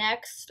the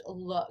next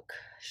look,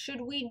 should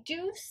we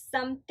do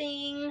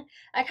something?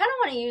 I kind of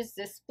want to use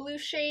this blue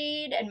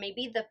shade and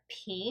maybe the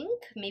pink.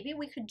 Maybe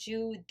we could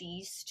do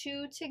these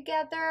 2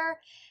 together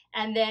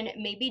and then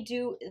maybe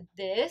do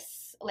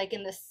this like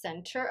in the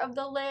center of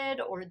the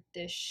lid, or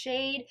this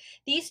shade.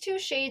 These 2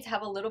 shades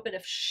have a little bit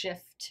of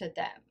shift to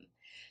them.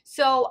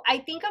 So I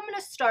think I'm going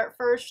to start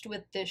first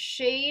with this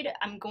shade.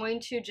 I'm going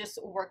to just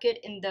work it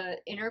in the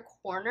inner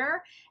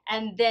corner,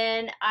 and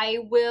then I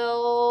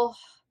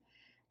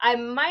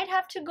might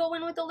have to go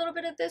in with a little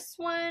bit of this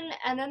one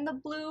and then the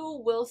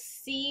blue, we'll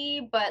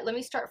see. But let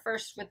me start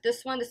first with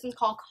this one. This one's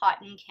called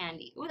Cotton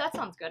Candy. Ooh, that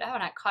sounds good. I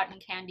haven't had cotton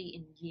candy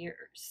in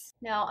years.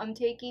 Now I'm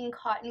taking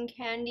Cotton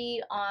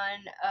Candy on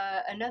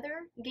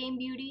another Game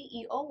Beauty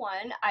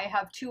E01. I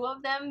have 2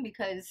 of them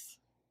because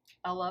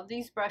I love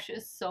these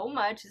brushes so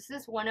much. This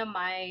is one of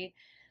my,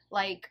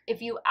 like,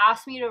 if you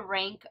ask me to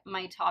rank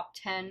my top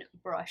 10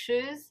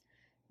 brushes,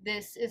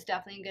 this is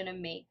definitely gonna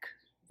make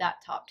that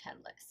top 10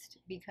 list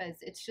because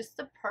it's just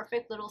the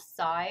perfect little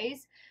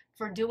size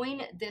for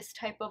doing this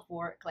type of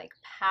work, like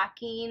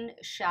packing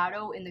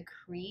shadow in the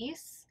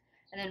crease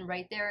and then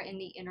right there in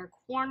the inner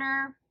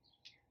corner.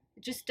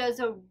 It just does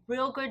a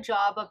real good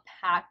job of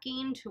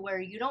packing to where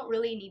you don't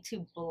really need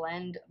to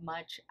blend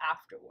much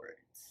afterwards.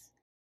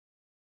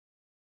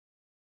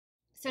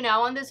 So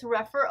now on this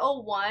Rephr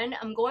 01,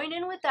 I'm going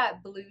in with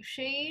that blue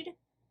shade.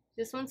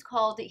 This one's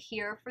called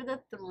Here for the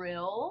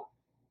Thrill.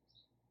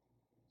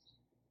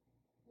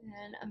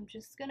 And I'm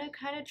just gonna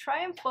kind of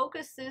try and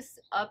focus this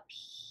up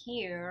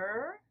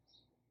here.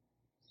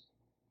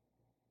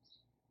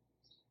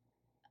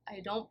 I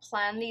don't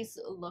plan these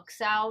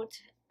looks out.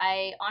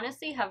 I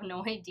honestly have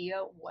no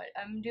idea what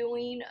I'm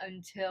doing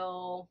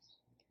until,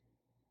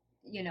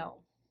 you know,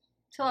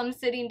 till I'm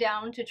sitting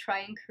down to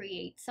try and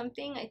create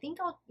something. I think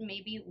I'll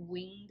maybe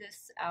wing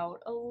this out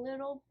a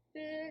little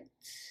bit.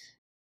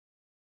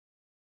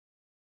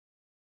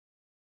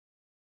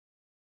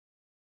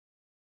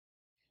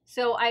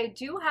 So I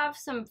do have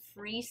some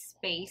free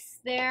space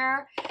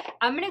there.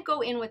 I'm going to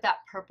go in with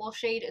that purple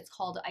shade. It's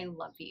called I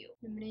Love You.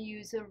 I'm going to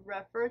use a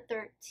Rephr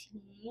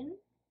 13.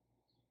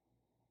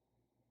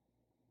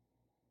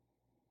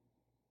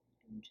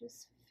 I'm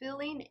just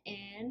filling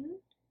in.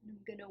 I'm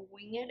going to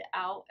wing it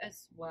out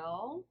as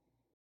well.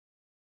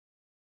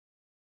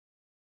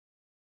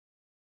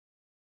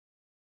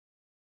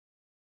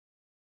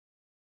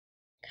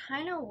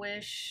 Kind of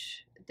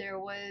wish there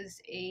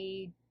was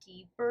a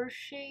deeper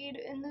shade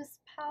in this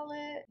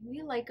palette.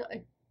 Maybe like a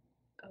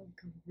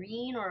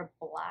green or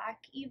a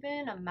black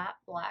even. A matte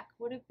black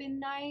would have been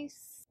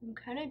nice. I'm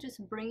kind of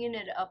just bringing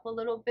it up a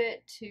little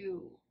bit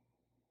to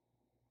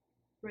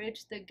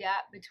bridge the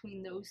gap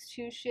between those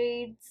 2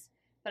 shades.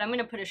 But I'm going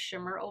to put a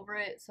shimmer over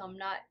it, so I'm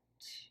not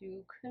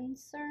too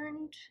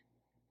concerned.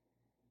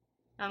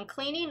 I'm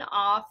cleaning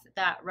off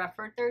that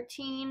Rephr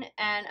 13,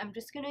 and I'm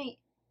just going to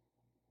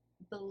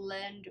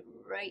blend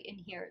right in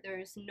here.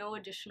 There's no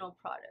additional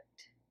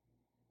product.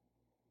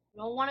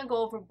 You don't want to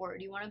go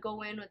overboard. You want to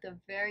go in with a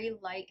very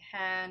light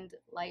hand,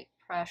 light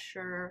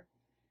pressure,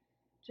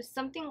 just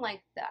something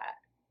like that.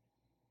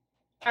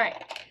 All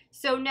right,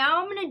 so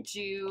now I'm gonna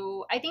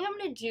do, I think I'm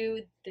gonna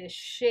do this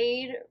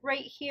shade right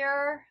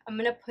here. I'm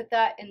gonna put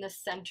that in the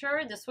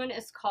center. This one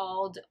is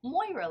called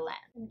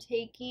Moiraland. I'm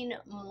taking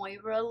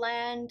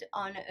Moiraland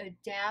on a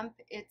damp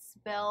It's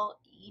Belle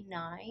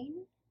E9.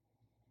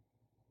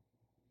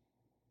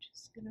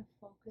 Just gonna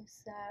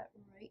focus that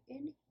right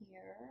in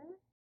here.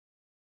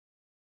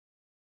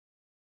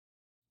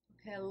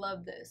 Okay, I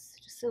love this.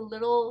 Just a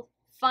little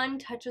fun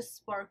touch of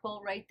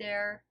sparkle right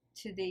there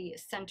to the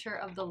center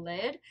of the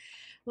lid.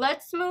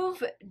 Let's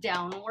move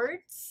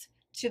downwards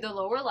to the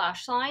lower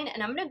lash line,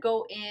 and I'm going to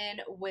go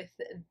in with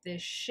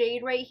this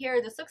shade right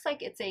here. This looks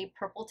like it's a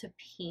purple to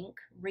pink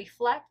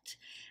reflect.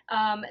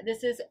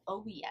 This is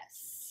Oh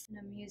Yes. And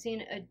I'm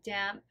using a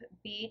damp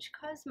Beige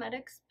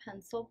Cosmetics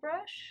pencil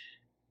brush.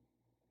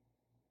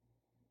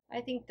 I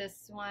think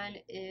this one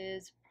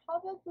is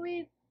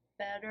probably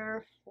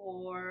better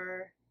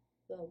for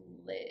the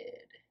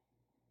lid,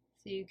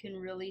 so you can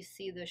really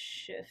see the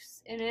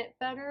shifts in it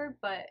better,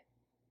 but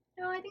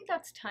no, I think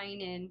that's tying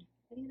in.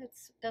 I think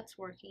that's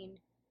working.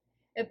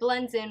 It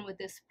blends in with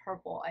this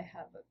purple I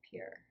have up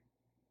here.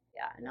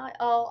 Yeah, and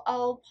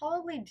I'll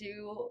probably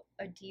do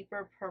a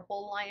deeper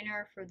purple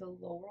liner for the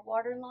lower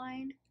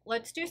waterline.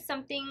 Let's do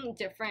something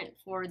different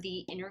for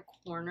the inner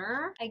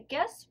corner. I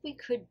guess we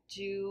could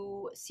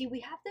do, see, we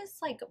have this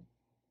like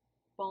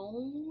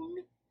bone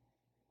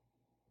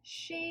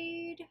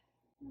shade.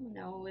 I don't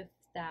know if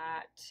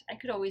that, I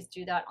could always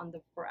do that on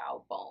the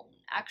brow bone.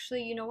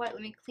 Actually, you know what?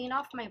 Let me clean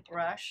off my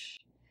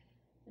brush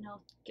and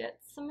I'll get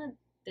some of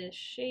this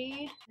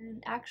shade.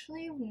 And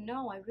actually,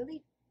 no, I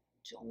really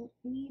don't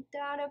need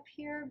that up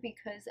here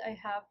because I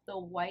have the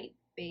white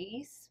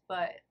base,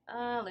 but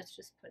let's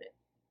just put it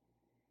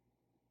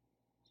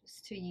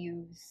just to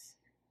use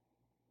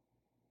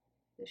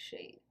the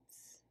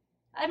shades.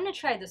 I'm gonna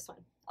try this one.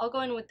 I'll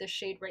go in with this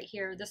shade right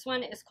here. This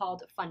one is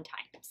called Fun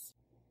Times.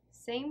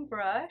 Same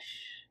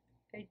brush,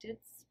 I did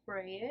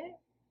spray it.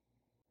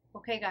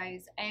 Okay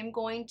guys, I am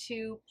going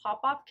to pop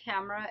off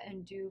camera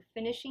and do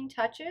finishing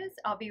touches.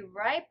 I'll be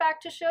right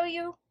back to show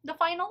you the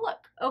final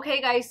look.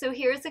 Okay guys, so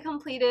here's the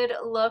completed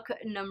look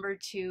number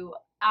 2.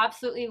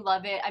 Absolutely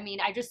love it. I mean,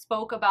 I just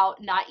spoke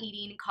about not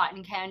eating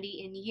cotton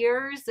candy in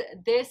years.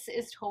 This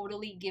is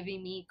totally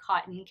giving me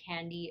cotton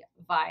candy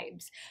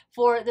vibes.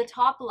 For the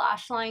top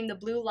lash line, the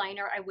blue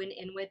liner I went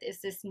in with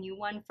is this new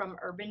one from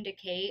Urban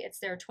Decay. It's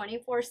their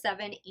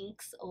 24/7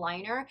 Inks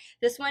liner.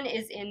 This one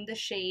is in the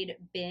shade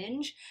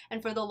Binge.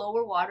 And for the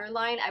lower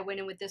waterline, I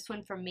went in with this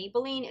one from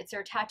Maybelline. It's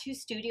their Tattoo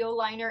Studio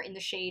liner in the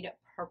shade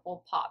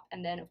Purple Pop.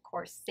 And then of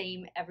course,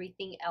 same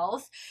everything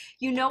else.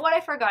 You know what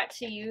I forgot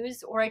to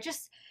use, or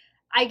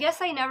I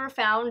guess I never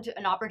found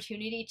an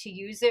opportunity to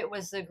use it,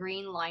 was the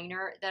green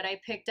liner that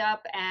I picked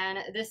up,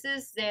 and this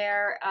is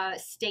their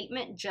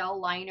Statement Gel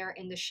Liner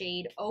in the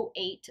shade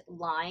 08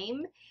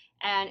 Lime,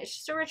 and it's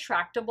just a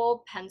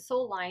retractable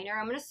pencil liner.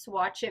 I'm going to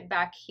swatch it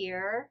back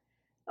here.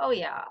 Oh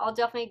yeah, I'll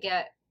definitely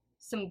get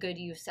some good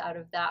use out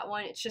of that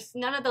one. It's just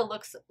none of the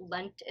looks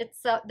lent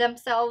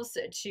themselves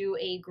to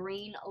a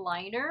green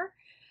liner.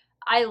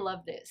 I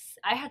love this.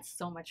 I had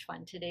so much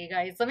fun today,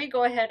 guys. Let me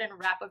go ahead and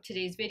wrap up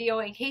today's video.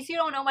 In case you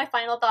don't know my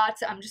final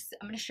thoughts, I'm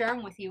going to share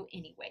them with you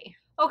anyway.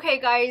 Okay,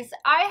 guys,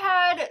 I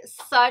had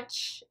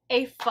such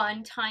a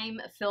fun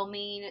time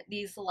filming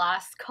these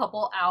last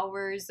couple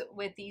hours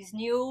with these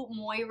new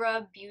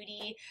Moira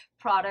Beauty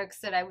products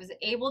that I was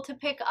able to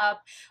pick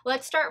up.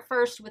 Let's start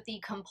first with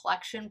the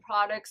complexion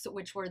products,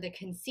 which were the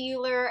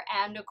concealer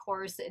and of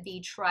course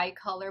the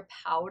tricolor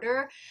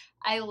powder.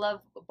 I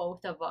love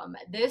both of them.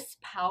 This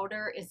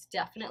powder is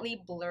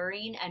definitely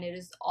blurring and it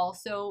is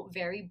also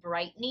very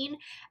brightening,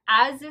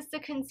 as is the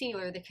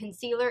concealer. The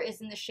concealer is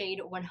in the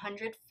shade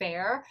 100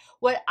 Fair.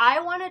 What I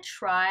want to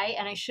try,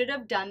 and I should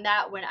have done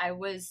that when I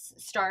was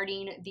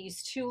starting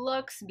these two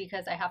looks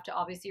because I have to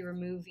obviously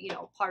remove, you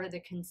know, part of the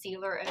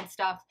concealer and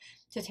stuff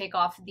to take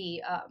off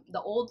the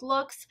old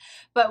looks,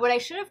 but what I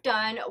should have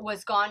done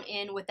was gone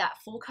in with that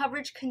full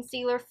coverage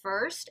concealer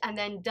first and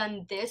then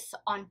done this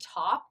on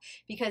top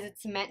because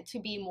it's meant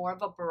to be more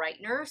of a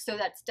brightener. So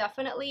that's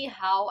definitely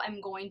how I'm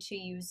going to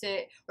use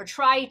it, or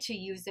try to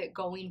use it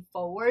going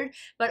forward.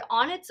 But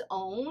on its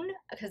own,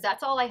 because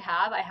that's all I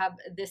have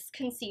this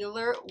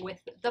concealer with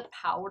the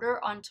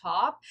powder on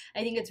top. I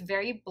think it's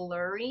very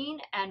blurring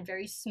and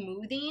very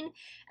smoothing,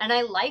 and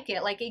I like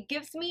it. Like, it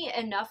gives me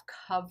enough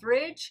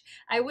coverage.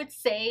 I would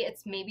say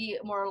it's maybe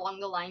more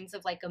along the lines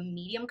of like a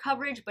medium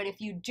coverage, but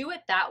if you do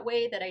it that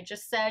way that I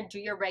just said, do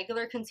your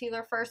regular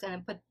concealer first and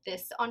then put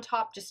this on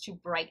top just to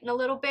brighten a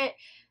little bit,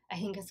 I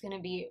think it's gonna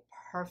be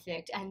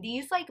perfect. And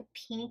these like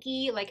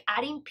pinky, like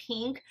adding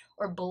pink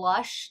or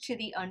blush to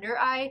the under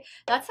eye,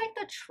 that's like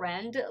the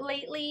trend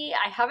lately.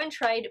 I haven't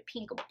tried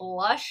pink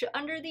blush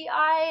under the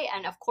eye,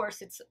 and of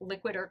course it's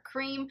liquid or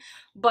cream,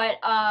 but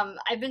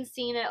I've been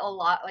seeing it a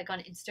lot like on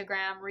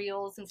Instagram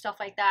reels and stuff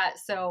like that,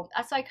 so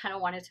that's why I kind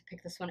of wanted to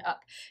pick this one up.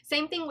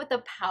 Same thing with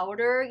the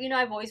powder. You know,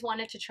 I've always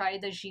wanted to try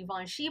the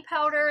Givenchy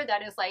powder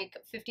that is like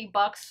 50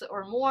 bucks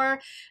or more.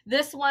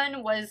 This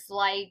one was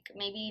like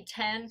maybe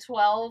 10,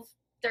 12,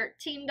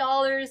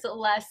 $13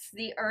 less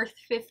the Earth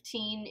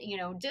 15, you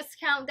know,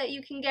 discount that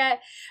you can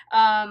get.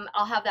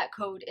 I'll have that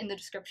code in the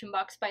description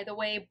box, by the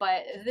way,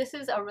 but this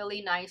is a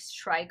really nice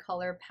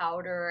tricolor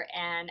powder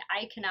and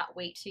I cannot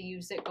wait to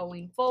use it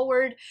going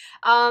forward.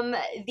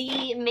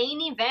 The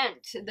main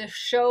event, the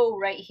show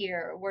right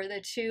here, were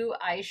the two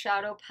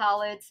eyeshadow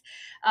palettes.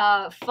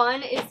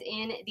 Fun is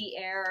in the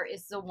Air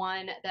is the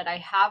one that I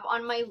have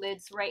on my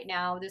lids right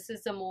now. This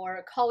is a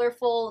more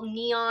colorful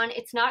neon.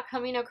 It's not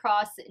coming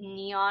across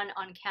neon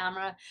on on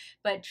camera,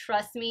 but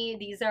trust me,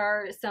 these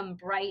are some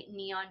bright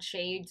neon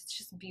shades. It's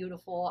just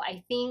beautiful.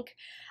 I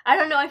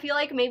don't know, I feel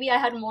like maybe I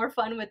had more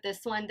fun with this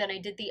one than I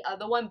did the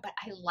other one, but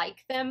I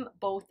like them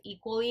both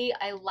equally.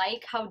 I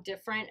like how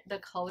different the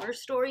color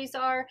stories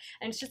are,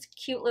 and it's just a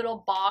cute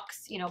little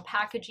box, you know,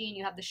 packaging.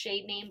 You have the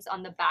shade names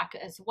on the back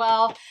as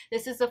well.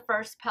 This is the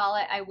first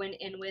palette I went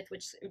in with,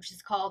 which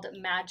is called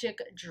Magic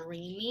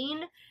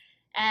Dreaming,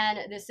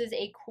 and this is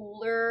a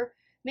cooler,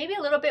 maybe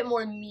a little bit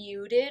more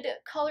muted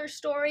color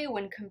story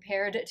when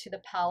compared to the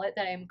palette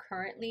that I'm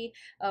currently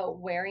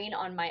wearing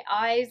on my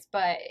eyes,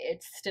 but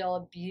it's still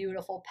a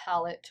beautiful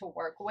palette to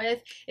work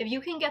with. If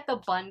you can get the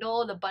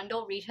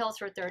bundle retails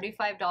for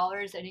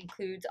 $35 and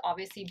includes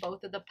obviously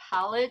both of the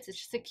palettes. It's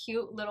just a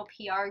cute little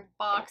PR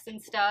box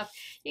and stuff.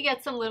 You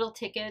get some little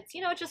tickets,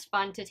 you know, just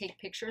fun to take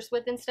pictures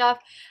with and stuff.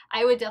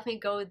 I would definitely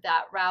go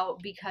that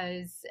route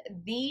because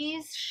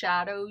these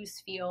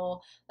shadows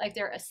feel like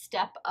they're a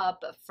step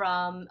up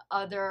from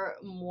other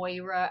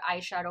Moira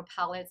eyeshadow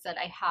palettes that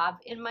I have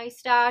in my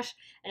stash.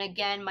 And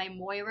again, my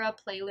Moira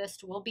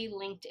playlist will be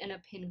linked in a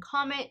pinned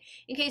comment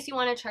in case you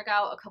want to check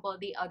out a couple of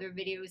the other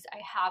videos I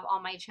have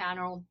on my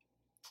channel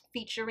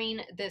featuring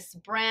this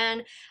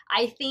brand.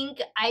 I think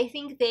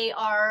they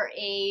are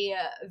a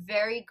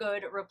very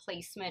good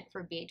replacement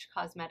for Beige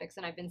Cosmetics,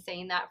 and I've been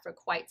saying that for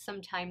quite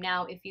some time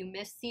now. If you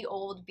missed the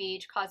old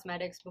Beige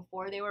Cosmetics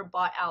before they were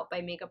bought out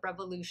by Makeup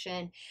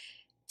Revolution,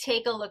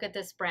 take a look at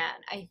this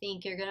brand. I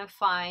think you're gonna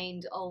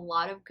find a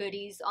lot of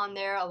goodies on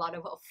there, a lot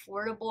of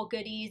affordable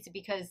goodies,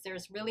 because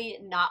there's really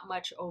not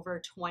much over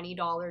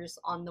 $20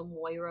 on the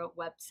Moira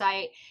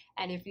website.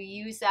 And if you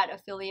use that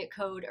affiliate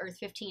code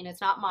Earth15, it's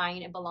not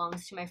mine, it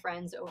belongs to my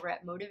friends over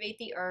at Motivate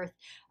the Earth,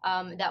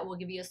 that will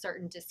give you a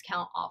certain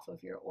discount off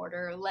of your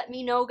order. Let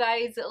me know,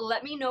 guys.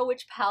 Let me know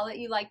which palette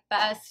you like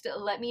best.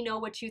 Let me know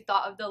what you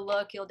thought of the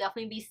look. You'll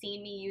definitely be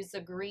seeing me use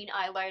the green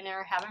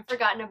eyeliner. Haven't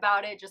forgotten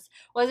about it, just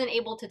wasn't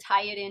able to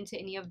tie it into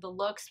any of the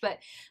looks. But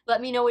let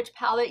me know which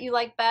palette you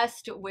like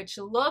best. Which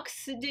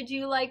looks did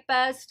you like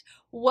best?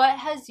 What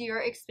has your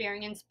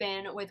experience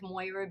been with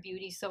Moira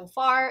Beauty so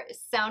far?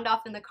 Sound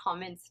off in the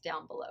comments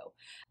down below.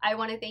 I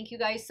want to thank you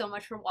guys so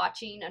much for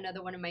watching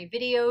another one of my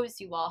videos.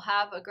 You all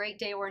have a great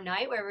day or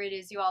night wherever it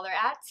is you all are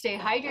at. Stay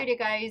hydrated,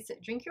 guys.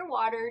 Drink your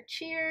water.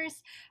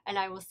 Cheers. And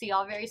I will see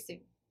y'all very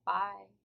soon. Bye.